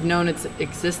 but we've known its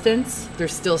existence.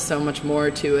 There's still so much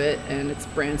more to it, and it's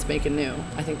brand spanking new.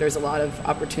 I think there's a lot of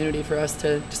opportunity for us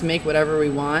to just make whatever we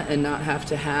want and not have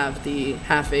to have the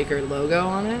Half Acre logo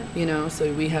on it,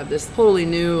 so we have this totally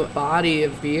new body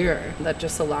of beer that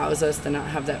just allows us to not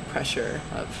have that pressure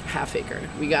of Half Acre.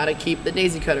 We got to keep the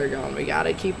Daisy Cutter going, we got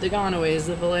to keep the Gonaways,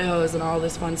 the Vallejos, and all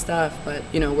this fun stuff, but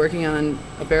working on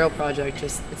a barrel project,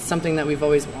 it's something that we've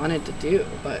always wanted to do,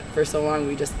 but for so long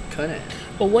we just couldn't.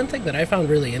 Well, one thing that I found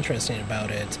really interesting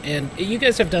about it, and you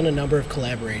guys have done a number of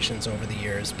collaborations over the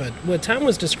years, but what Tom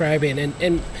was describing,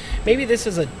 and maybe this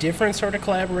is a different sort of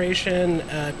collaboration,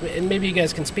 and maybe you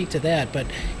guys can speak to that, but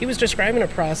he was describing a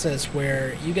process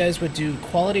where you guys would do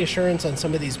quality assurance on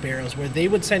some of these barrels, where they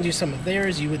would send you some of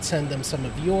theirs, you would send them some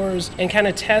of yours, and kind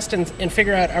of test and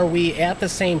figure out, are we at the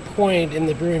same point in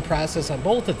the brewing process on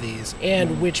both of these,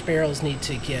 and which barrels need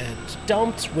to get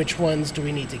dumped, which ones do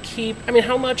we need to keep? I mean,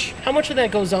 how much of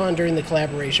that goes on during the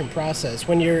collaboration process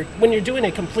when you're doing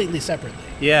it completely separately?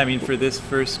 Yeah, I mean, for this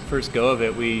first go of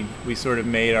it, we sort of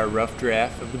made our rough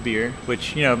draft of the beer,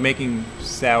 which, making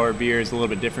sour beer is a little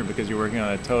bit different because you're working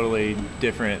on a totally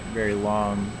different, very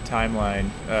long timeline.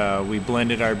 We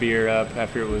blended our beer up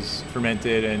after it was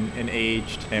fermented and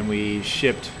aged, and we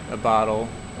shipped a bottle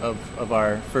of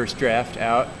our first draft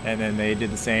out, and then they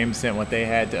did the same, sent what they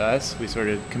had to us. We sort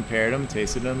of compared them,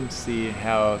 tasted them, see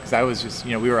how, because I was just,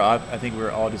 I think we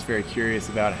were all just very curious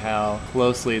about how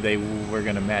closely they were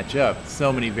going to match up.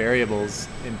 So many variables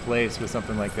in place with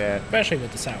something like that. Especially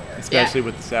with the sour.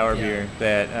 With the sour beer,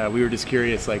 that we were just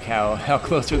curious, like how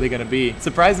close are they going to be?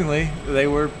 Surprisingly, they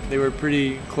were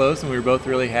pretty close, and we were both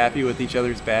really happy with each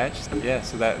other's batch. Yeah,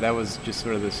 so that was just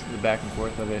sort of the back and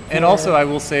forth of it. And also, I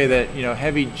will say that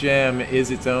Heavy Gem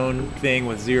is its own thing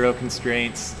with zero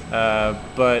constraints,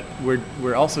 but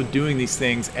we're also doing these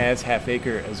things as Half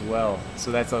Acre as well.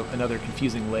 So that's another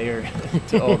confusing layer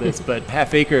to all this. But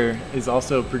Half Acre is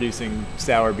also producing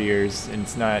sour beers, and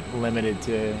it's not limited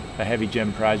to a Heavy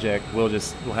Gem project. We'll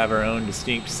have our own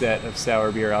distinct set of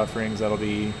sour beer offerings that'll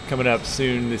be coming up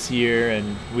soon this year,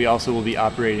 and we also will be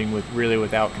operating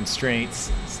without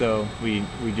constraints. So we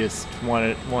just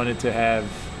wanted to have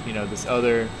this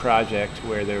other project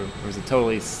where there was a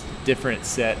totally different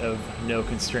set of no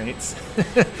constraints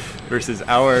versus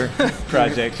our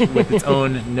project with its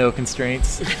own no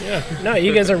constraints. Yeah, no,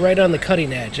 you guys are right on the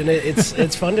cutting edge, and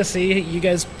it's fun to see you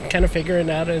guys kind of figure it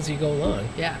out as you go along.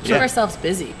 Yeah, keep ourselves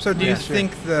busy. So do you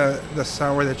think the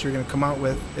sour that you're going to come out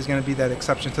with is going to be that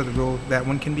exception to the rule that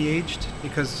one can be aged?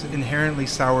 Because inherently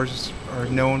sours are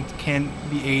known can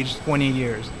be aged 20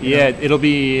 years. Yeah, it'll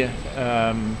be,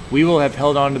 we will have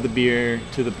held on to the beer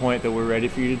to the point that we're ready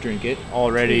for you to drink it.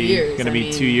 Already going to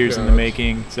be 2 years in the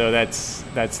making. So that's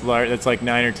like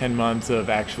 9 or 10 months of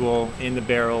actual in the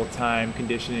barrel time,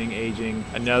 conditioning, aging.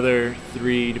 Another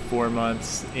 3 to 4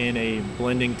 months in a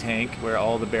blending tank where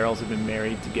all the barrels have been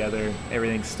married together.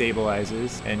 Everything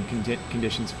stabilizes and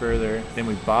conditions further. Then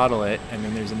we bottle it, and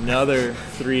then there's another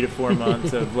 3 to 4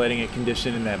 months of letting it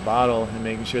condition in that bottle and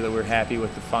making sure that we're happy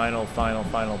with the final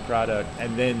product,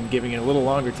 and then giving it a little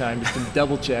longer time just to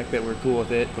double check that we're cool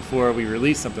with it before we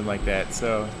release something like that.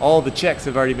 So all the checks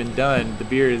have already been done. The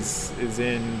beer is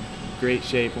in great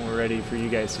shape and we're ready for you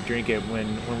guys to drink it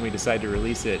when we decide to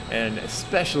release it. And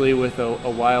especially with a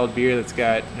wild beer that's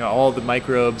got all the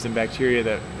microbes and bacteria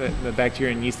the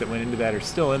bacteria and yeast that went into that are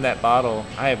still in that bottle.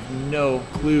 I have no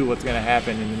clue what's going to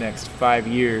happen in the next 5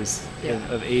 years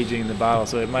of aging the bottle.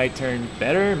 So it might turn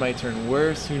better, it might turn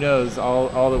worse, who knows.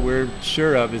 All that we're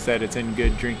sure of is that it's in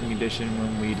good drinking condition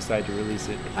when we decide to release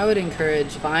it. I would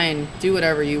encourage, do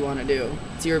whatever you want to do.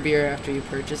 It's your beer after you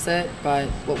purchase it, but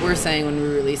what we're saying when we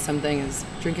release something is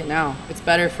drink it now. It's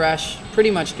better fresh,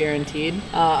 pretty much guaranteed,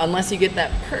 unless you get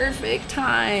that perfect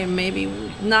time, maybe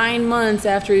 9 months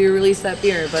after you release that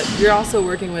beer. But you're also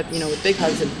working with, with Big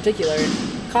Hugs in particular,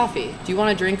 coffee. Do you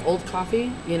want to drink old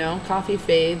coffee? Coffee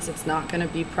fades. It's not going to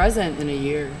be present in a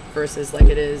year versus like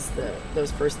it is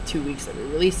those first 2 weeks that we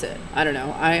release it. I don't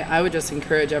know. I would just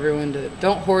encourage everyone to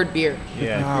don't hoard beer.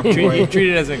 Yeah, you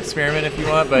treat it as an experiment if you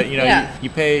want, but you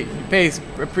pay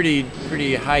a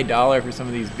pretty high dollar for some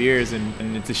of these beers,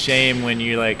 and it's a shame when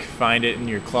you find it in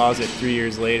your closet 3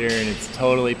 years later and it's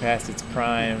totally past its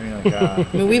prime. And you're like,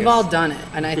 I mean, we've all done it,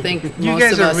 and I think you most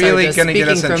guys of are us really are just going to get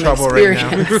us in trouble experience.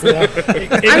 right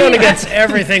now. It's going against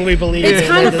everything we believe in. It's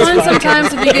kind of this fun podcast.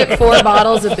 sometimes if you get 4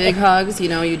 bottles of Big Hugs.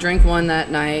 You drink one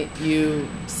that night, you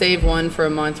save one for a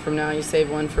month from now, you save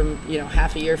one from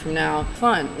half a year from now.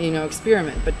 Fun,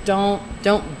 experiment, but don't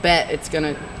bet it's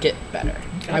gonna get better.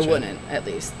 Gotcha. I wouldn't, at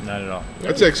least. Not at all.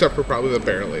 I'd say except for probably the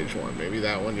barrel aged one. Maybe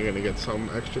that one you're gonna get some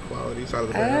extra qualities out of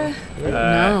the barrel.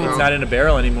 No. It's not in a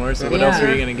barrel anymore, so what else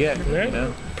are you gonna get?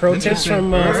 Pro tips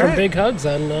from Big Hugs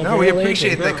on No, we barrel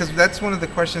appreciate aging. that because that's one of the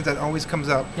questions that always comes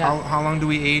up. Yeah. How long do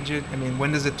we age it? I mean,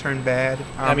 when does it turn bad?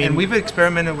 mean- and we've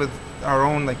experimented with our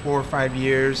own 4 or 5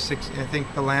 years, 6. I think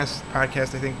the last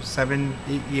podcast was 7,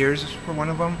 8 years for one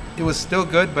of them. It was still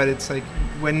good, but it's like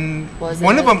when Was it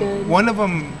one of as them, good? one of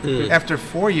them after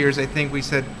 4 years, I think we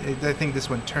said, I think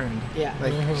this one turned. Yeah.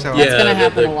 So That's gonna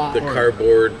happen a lot. The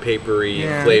cardboard, papery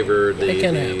Yeah. flavor, the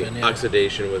can happen, yeah.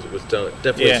 oxidation was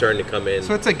definitely starting to come in.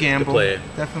 So it's a gamble. play.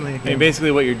 Definitely a I mean, gamble.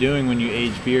 basically what you're doing when you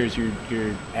age beers,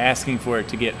 you're asking for it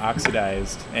to get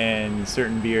oxidized, and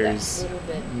certain beers That little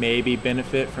bit. maybe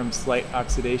benefit from slight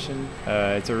oxidation.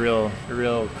 It's a real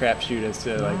crapshoot as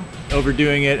to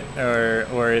overdoing it,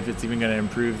 or if it's even going to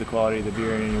improve the quality of the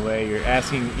beer in any way.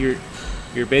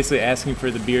 You're basically asking for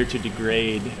the beer to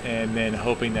degrade and then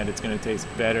hoping that it's going to taste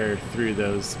better through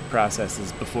those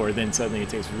processes before then suddenly it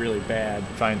tastes really bad.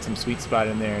 Find some sweet spot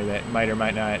in there that might or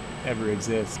might not ever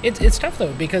exist. It's tough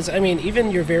though, because I mean, even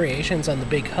your variations on the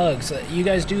Big Hugs, you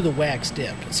guys do the wax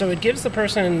dip, so it gives the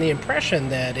person the impression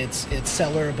that it's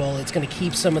cellarable. It's going to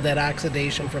keep some of that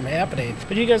oxidation from happening.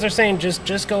 But you guys are saying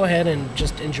just go ahead and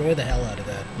just enjoy the hell out of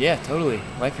that. Yeah, totally.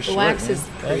 Life is The short. wax man. is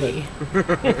Pretty.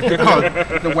 Oh,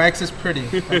 the wax is pretty.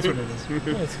 That's what it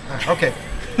is. Okay.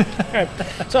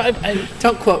 So I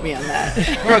Don't quote me on that.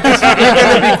 Well, this is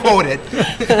going to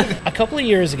be quoted. A couple of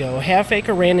years ago, Half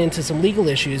Acre ran into some legal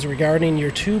issues regarding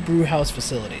your two brew house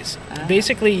facilities.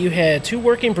 Basically, you had two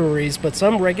working breweries, but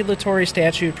some regulatory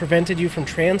statute prevented you from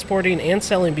transporting and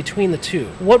selling between the two.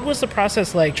 What was the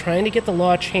process like trying to get the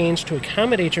law changed to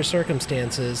accommodate your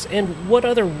circumstances, and what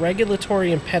other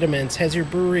regulatory impediments has your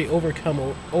brewery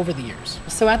overcome over the years?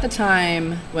 So at the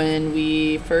time when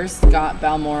we first got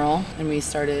Balmoral and we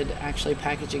started actually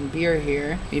packaging beer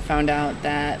here, we found out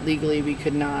that legally we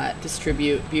could not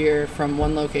distribute beer from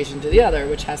one location to the other,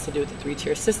 which has to do with the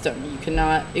three-tier system. You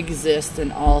cannot exist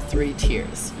in all three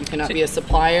tiers. You cannot be a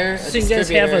supplier, a So you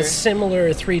distributor. guys have a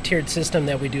similar three-tiered system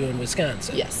that we do in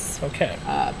Wisconsin? Yes. Okay.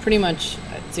 Pretty much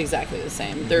it's exactly the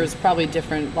same. There's probably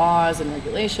different laws and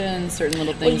regulations, certain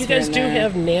little things. Well, you here guys and do there.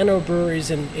 have nano breweries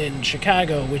in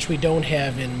Chicago, which we don't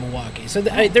have in Milwaukee. So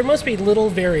there must be little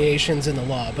variations in the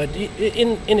law, but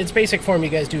in its basic form, you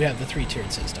guys do have the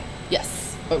three-tiered system.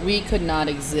 Yes, but we could not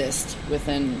exist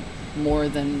within more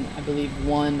than, I believe,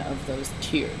 one of those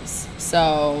tiers.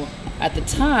 So at the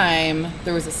time,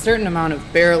 there was a certain amount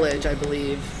of barrelage, I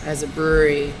believe, as a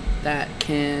brewery that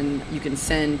you can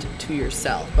send to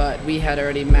yourself. But we had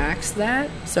already maxed that,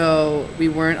 so we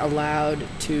weren't allowed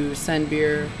to send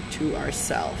beer to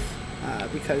ourselves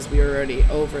because we were already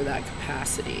over that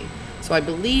capacity. So I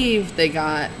believe they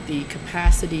got the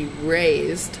capacity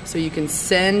raised so you can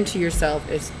send to yourself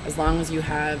as long as you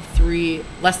have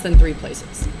less than three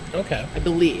places. Okay. I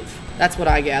believe. That's what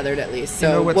I gathered, at least. So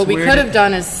You know what's what we weird? could have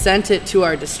done is sent it to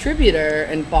our distributor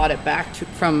and bought it back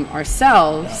from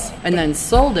ourselves and then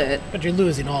sold it. But you're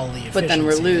losing all the efficiency. But then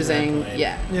we're at that losing, point.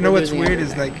 yeah. You know we're what's losing weird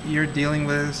is everything. like you're dealing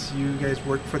with this, you guys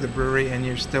work for the brewery, and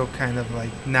you're still kind of like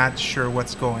not sure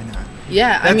what's going on.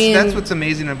 Yeah, I mean, That's what's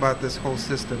amazing about this whole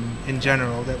system in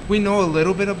general. That we know a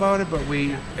little bit about it, but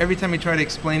every time we try to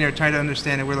explain it or try to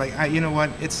understand it, we're like, you know what?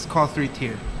 It's called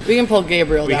three-tier. we can pull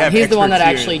Gabriel We down. have He's the one that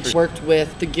experts here actually for- worked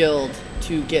with the guild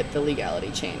to get the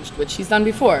legality changed, which he's done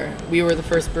before. We were the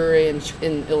first brewery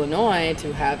in Illinois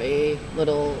to have a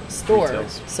little store.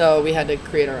 Retails. So we had to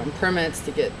create our own permits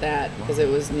to get that because it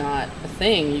was not a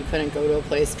thing. You couldn't go to a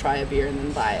place, try a beer, and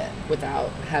then buy it without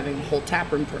having a whole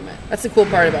taproom permit. That's the cool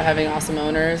part about having awesome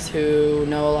owners who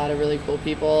know a lot of really cool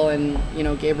people. And,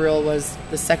 Gabriel was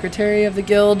the secretary of the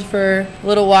guild for a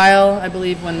little while, I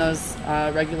believe, when those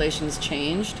regulations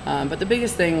changed. But the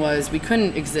biggest thing was we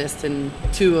couldn't exist in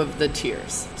two of the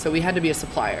tiers. So we had to be a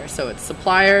supplier. So it's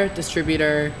supplier,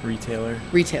 distributor, retailer.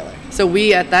 So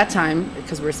we, at that time,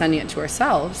 because we're sending it to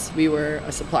ourselves, we were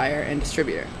a supplier and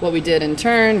distributor. What we did in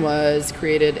turn was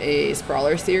created a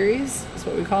Sprawler series, is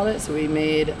what we called it. So we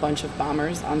made a bunch of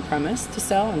bombers on premise to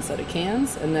sell instead of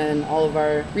cans. And then all of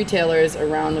our retailers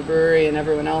around the brewery and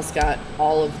everyone else got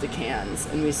all of the cans.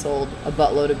 And we sold a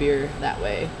buttload of beer that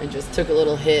way and just took a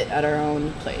little hit at our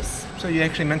own place. So you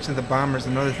actually mentioned the bombers.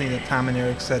 Another thing that Tom and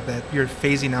Eric said that you're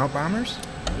phasing out bombers.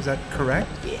 Is that correct?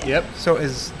 Yep. So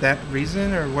is that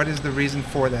reason, or what is the reason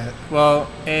for that? Well,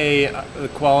 the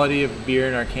quality of beer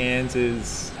in our cans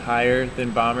is higher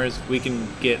than bombers. We can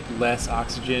get less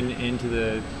oxygen into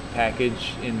the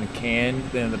package in the can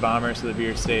than the bomber, so the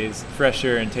beer stays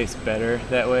fresher and tastes better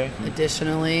that way.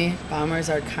 Additionally, bombers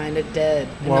are kind of dead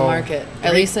in the Whoa. market,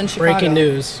 at least in Chicago. Breaking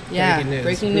news. Yeah,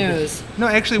 Breaking news. No,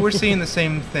 actually, we're seeing the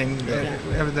same thing.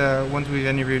 The ones we've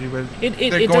interviewed, where It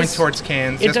they're going does- towards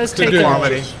cans. it just does because of take a-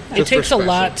 quality. It Just for takes a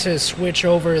lot special. to switch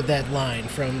over that line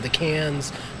from the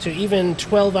cans to even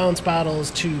 12-ounce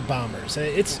bottles to bombers.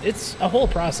 It's a whole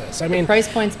process. I mean, Price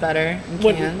point's better in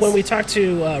cans. when we talked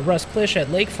to Russ Klisch at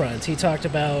Lakefront, he talked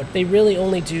about they really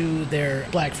only do their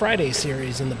Black Friday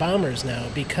series in the bombers now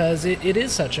because it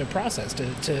is such a process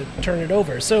to turn it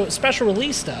over. So special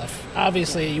release stuff,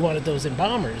 obviously you wanted those in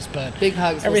bombers, but Big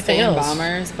Hugs will everything stay in else.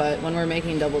 bombers, but when we're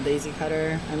making double daisy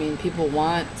cutter, I mean, people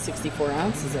want 64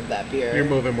 ounces of that beer. You're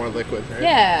moving more liquid, right?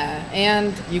 Yeah,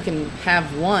 and you can have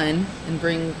one and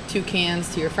bring 2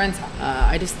 cans to your friend's house.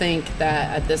 I just think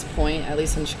that at this point, at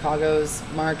least in Chicago's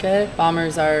market,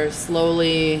 bombers are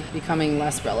slowly becoming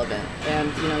less relevant. And,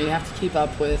 you have to keep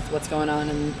up with what's going on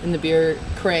in the beer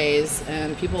craze,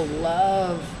 and people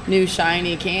love new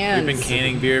shiny cans. We've been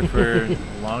canning beer for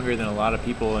longer than a lot of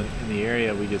people in the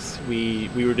area. We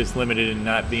were just limited in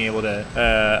not being able to,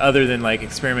 other than like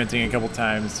experimenting a couple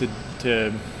times, to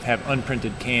to have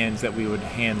unprinted cans that we would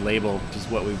hand label, which is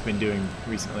what we've been doing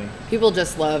recently. People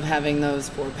just love having those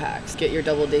 4-packs. Get your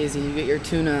Double Daisy, you get your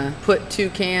tuna, put 2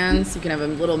 cans, you can have a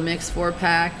little mixed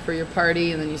 4-pack for your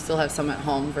party, and then you still have some at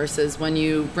home, versus when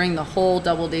you bring the whole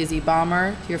Double Daisy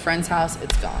bomber to your friend's house,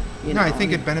 it's gone. You know? I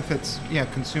think it benefits,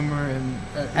 consumer and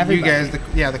you Everybody.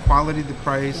 guys, the quality, the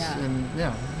price, Yeah.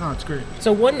 and it's great.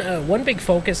 So one big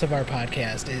focus of our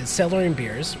podcast is cellaring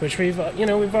beers, which we've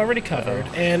already covered,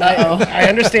 and I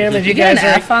understand that you get guys an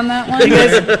are F on that one?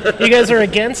 you guys are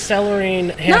against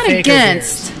cellaring half Not acre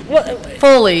against. beers. Well,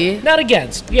 Fully. not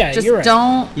against. Yeah, Just you're right.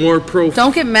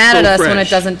 don't get mad at us when fresh. it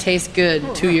doesn't taste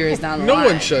good 2 years down the No line.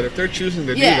 one should. If they're choosing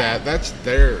to do Yeah. that, that's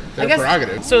their I guess-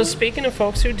 prerogative. So speaking of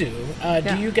folks who do, Yeah.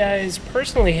 do you guys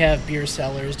personally have beer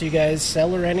cellars? Do you guys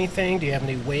cellar anything? Do you have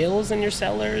any whales in your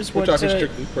cellars? We're talking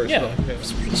strictly personal. Yeah,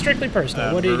 strictly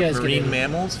personal. What do you guys get? Marine into?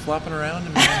 mammals flopping around?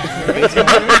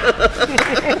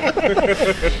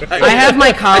 I have my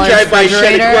I college drive by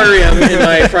Shed refrigerator. Aquarium in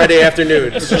my Friday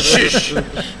afternoons. Shush.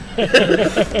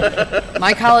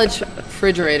 My college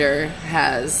refrigerator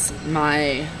has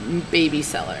my baby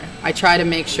cellar. I try to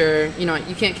make sure,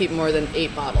 you can't keep more than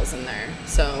 8 bottles in there.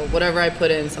 So whatever I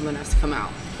put in, something has to come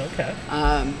out. Okay.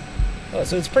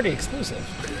 So it's pretty exclusive.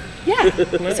 Yeah.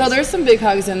 Nice. So there's some Big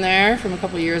Hugs in there from a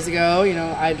couple years ago.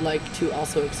 I'd like to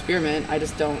also experiment. I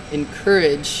just don't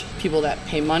encourage people that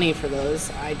pay money for those.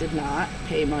 I did not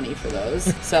pay money for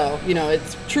those. So,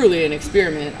 it's truly an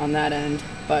experiment on that end.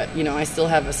 But, I still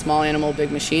have a Small Animal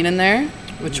Big Machine in there,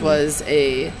 which was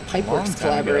a Pipeworks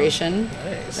collaboration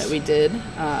Nice. that we did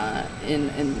in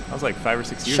That was like 5 or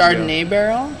 6 years Chardonnay ago.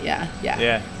 barrel. Yeah.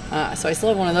 Yeah. So I still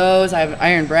have one of those. I have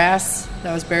Iron Brass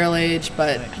that was barrel aged,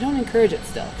 but I don't encourage it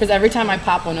still. Because every time I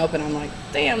pop one open, I'm like,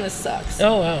 damn, this sucks.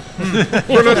 Oh wow.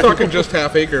 We're not talking just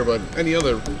Half Acre, but any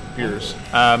other beers.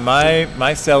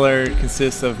 My cellar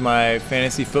consists of my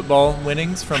fantasy football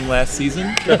winnings from last season.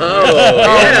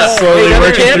 Yeah. Slowly Another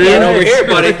working champion through. over here,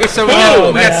 buddy. So we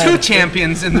got 2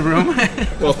 champions in the room.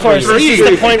 Well, Of course, this is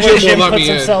the point where Jim puts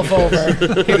himself over.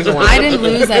 He doesn't want I didn't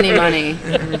lose any money.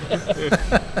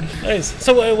 Nice.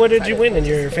 So what did you win in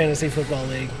your fantasy football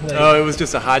league? Like, Oh, it was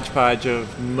just a hodgepodge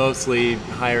of mostly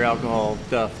higher alcohol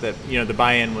stuff that, the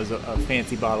buy-in was a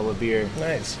fancy bottle of beer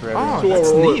nice. for everyone. So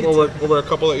That's neat. what were a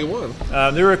couple that you won?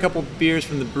 There were a couple beers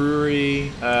from the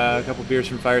brewery, a couple beers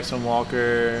from Firestone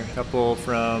Walker, a couple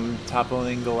from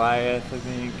Toppling Goliath, I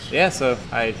think. Yeah, so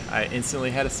I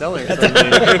instantly had a cellar. That's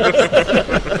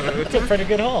a pretty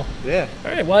good haul. Yeah.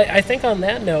 All right. Well, I think on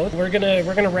that note, we're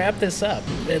gonna wrap this up.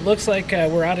 It looks like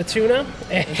we're out of tuna,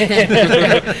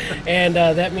 and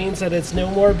that means that it's no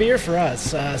more beer for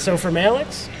us. So from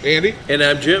Alex, Andy? And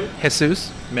I'm Jim.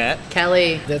 Jesus. Matt?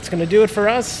 Kelly, that's gonna do it for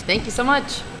us. thank you so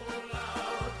much.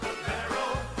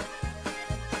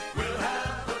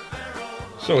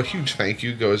 So a huge thank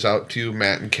you goes out to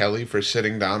Matt and Kelly for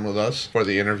sitting down with us for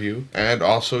the interview, and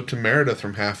also to Meredith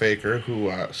from Half Acre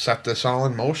who set this all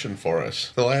in motion for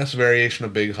us. The last variation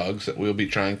of Big Hugs that we'll be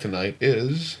trying tonight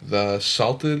is the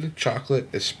salted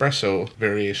chocolate espresso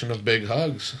variation of Big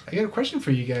Hugs. I got a question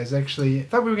for you guys, actually. I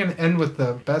thought we were going to end with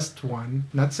the best one.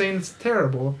 Not saying it's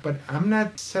terrible, but I'm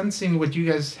not sensing what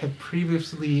you guys have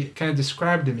previously kind of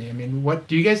described to me. I mean, what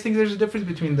do you guys think there's a difference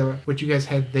between what you guys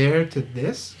had there to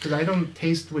this? Because I don't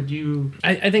taste what you...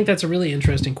 I think that's a really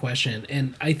interesting question,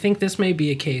 and I think this may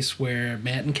be a case where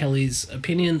Matt and Kelly's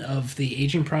opinion of the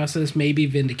aging process may be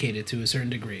vindicated to a certain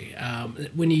degree.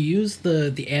 When you use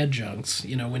the adjuncts,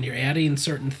 when you're adding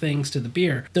certain things to the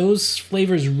beer, those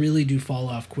flavors really do fall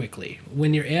off quickly.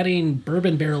 When you're adding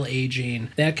bourbon barrel aging,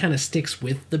 that kind of sticks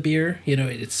with the beer.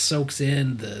 It soaks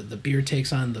in, the beer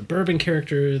takes on the bourbon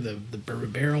character, the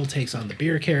bourbon barrel takes on the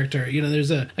beer character.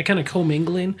 There's a kind of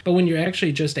commingling, but when you're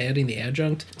actually just adding the adjunct,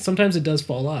 sometimes it does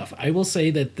fall off. I will say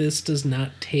that this does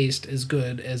not taste as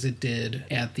good as it did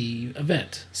at the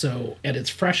event. So at its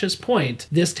freshest point,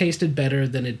 this tasted better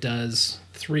than it does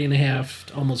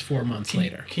 3.5, almost 4 months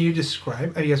later. Can you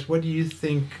describe, I guess, what do you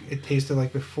think it tasted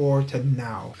like before to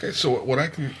now? Okay, so what I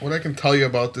can tell you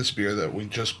about this beer that we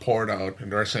just poured out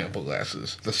into our sample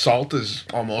glasses, the salt is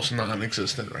almost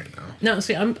non-existent right now. No,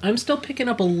 see, I'm still picking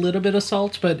up a little bit of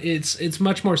salt, but it's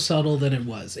much more subtle than it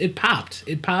was. It popped,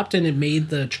 and it made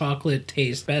the chocolate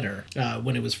taste better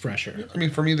when it was fresher. I mean,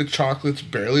 for me, the chocolate's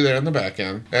barely there on the back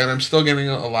end, and I'm still getting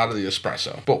a lot of the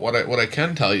espresso. But what I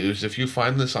can tell you is if you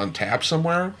find this on tap somewhere,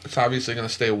 somewhere, it's obviously going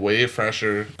to stay way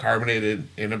fresher, carbonated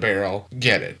in a barrel.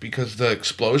 Get it, because the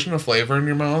explosion of flavor in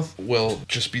your mouth will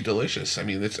just be delicious. I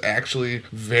mean, it's actually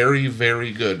very,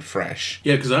 very good fresh.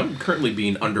 Yeah, because I'm currently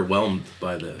being underwhelmed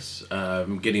by this.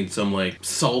 I'm getting some like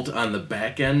salt on the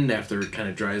back end after it kind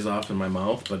of dries off in my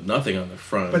mouth, but nothing on the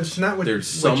front. But it's not what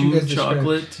there's what you some guys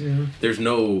chocolate. described. Yeah. There's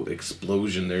no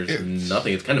explosion. There's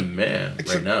nothing. It's kind of meh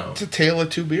right now. It's a tale of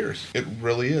two beers. It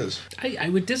really is. I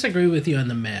would disagree with you on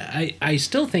the meh. I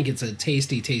still think it's a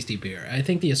tasty beer. I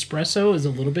think the espresso is a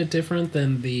little bit different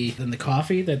than the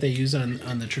coffee that they use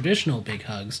on the traditional Big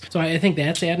Hugs. So I think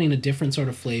that's adding a different sort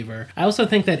of flavor. I also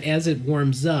think that as it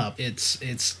warms up,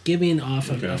 it's giving off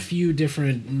a few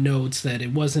different notes that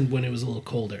it wasn't when it was a little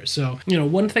colder. So,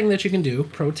 one thing that you can do,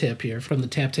 pro tip here from the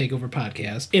Tap Takeover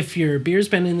podcast, if your beer's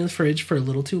been in the fridge for a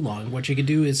little too long, what you can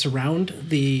do is surround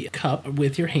the cup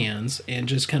with your hands and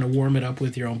just kind of warm it up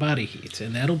with your own body heat.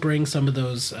 And that'll bring some of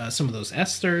those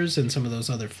esters and some of those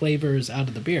other flavors out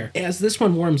of the beer. As this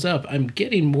one warms up, I'm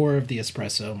getting more of the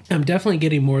espresso. I'm definitely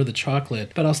getting more of the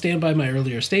chocolate, but I'll stand by my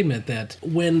earlier statement that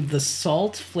when the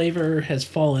salt flavor has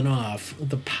fallen off,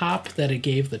 the pop that it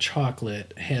gave the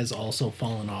chocolate has also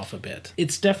fallen off a bit.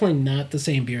 It's definitely not the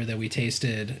same beer that we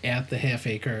tasted at the Half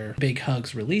Acre Big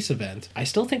Hugs release event. I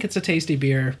still think it's a tasty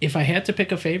beer. If I had to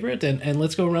pick a favorite, and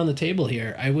let's go around the table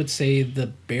here, I would say the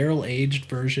barrel-aged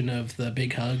version of the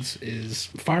Big Hugs is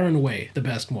far and away the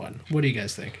best one. What do you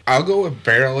guys think? I'll go with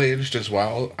barrel-aged as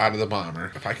well out of the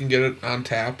bomber. If I can get it on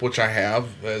tap, which I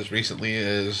have as recently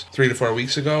as 3 to 4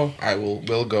 weeks ago, I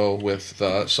will go with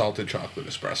the salted chocolate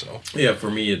espresso. Yeah, for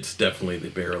me, it's definitely the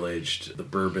barrel-aged. The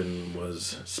bourbon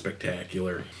was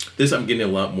spectacular. This, I'm getting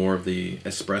a lot more of the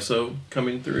espresso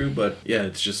coming through, but yeah,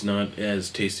 it's just not as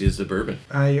tasty as the bourbon.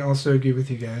 I also agree with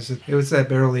you guys. It was that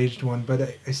barrel-aged one, but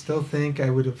I still think I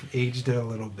would have aged it a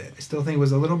little bit. I still think it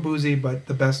was a little boozy, but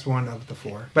the best one of the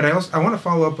 4. But I want to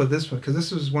follow up with this one, because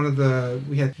this was one of the...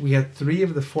 We had 3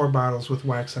 of the 4 bottles with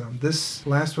wax in them. This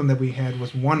last one that we had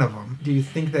was one of them. Do you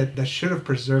think that should have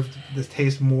preserved the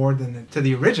taste more than to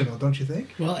the original, don't you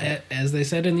think? Well, as they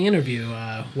said in the interview,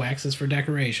 wax is for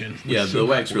decoration. Yeah, the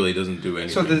wax really doesn't do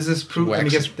anything. So does this prove... I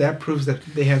guess that proves that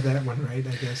they have that one, right,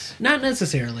 I guess? Not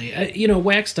necessarily.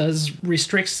 Wax does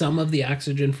restrict some of the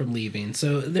oxygen from leaving,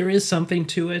 so there is something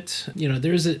to it.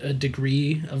 There's a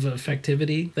degree of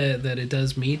effectivity that it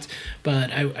does meet,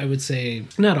 but I would say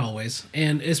not always.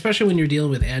 And especially when you're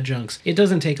dealing with adjuncts, it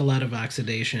doesn't take a lot of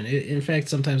oxidation. In fact,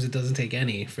 sometimes it doesn't take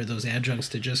any for those adjuncts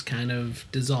to just kind of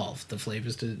dissolve, the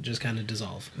flavors to just kind of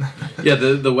dissolve. Yeah,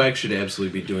 the wax should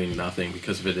absolutely be doing nothing,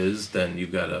 because if it is, then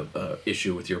you've got a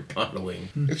issue with your bottling.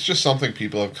 It's just something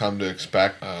people have come to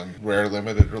expect on rare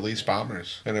limited release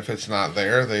bombers. And if it's not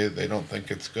there, they don't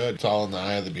think it's good. It's all in the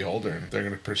eye of the beholder. And if they're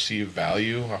going to perceive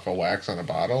value off of wax on a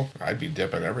bottle, I'd be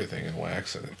dipping everything in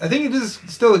wax in it. I think it is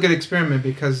still a good experiment,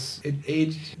 because it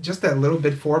aged just that little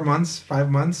bit, 4 months, 5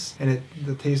 months, and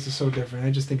the taste is so different.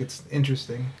 I just think it's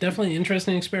interesting. Definitely an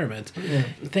interesting experiment. Yeah.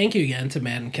 Thank you again to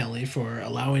Matt and Kelly for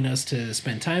allowing us to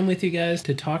spend time with you guys,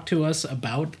 to talk to us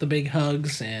about the Big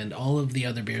Hugs and all of the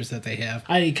other beers that they have.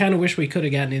 I kind of wish we could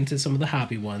have gotten into some of the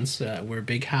hoppy ones. We're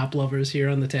big hop lovers here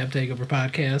on the Tap Takeover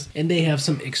podcast, and they have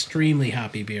some extremely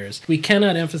hoppy beers. We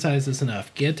cannot emphasize this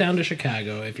enough. Get down to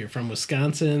Chicago. If you're from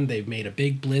Wisconsin, they've made a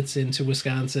big blitz into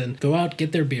Wisconsin. Go out,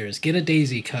 get their beers. Get a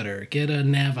Daisy Cutter. Get a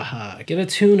Navajo. Get a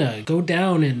Tuna. Go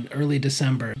down in early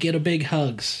December. Get a Big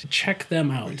Hugs. Check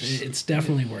them out. It's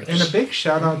definitely worth it. And a big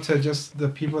shout out to just the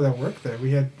people that work there.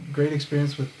 We had great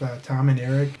experience with Tom and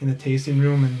Eric in the tasting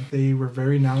room, and they were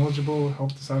very knowledgeable,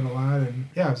 helped us out a lot, and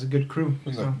yeah, it was a good crew.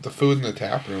 So. The food in the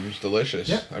tap room is delicious.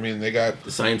 Yeah. I mean, they got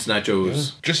the science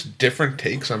nachos. Just different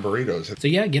takes on burritos. So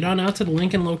yeah, get on out to the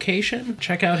Lincoln location,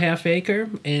 check out Half Acre,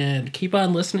 and keep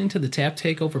on listening to the Tap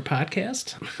Takeover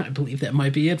podcast. I believe that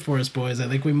might be it for us, boys. I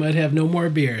think we might have no more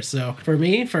beer. So for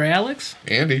me, for Alex,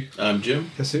 Andy, I'm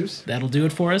Jim, Jesus, that'll do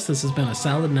it for us. This has been a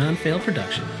solid non-fail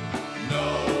production.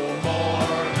 No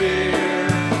more beer,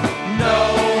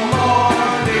 no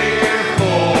more beer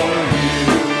for you.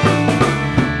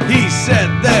 He said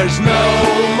there's no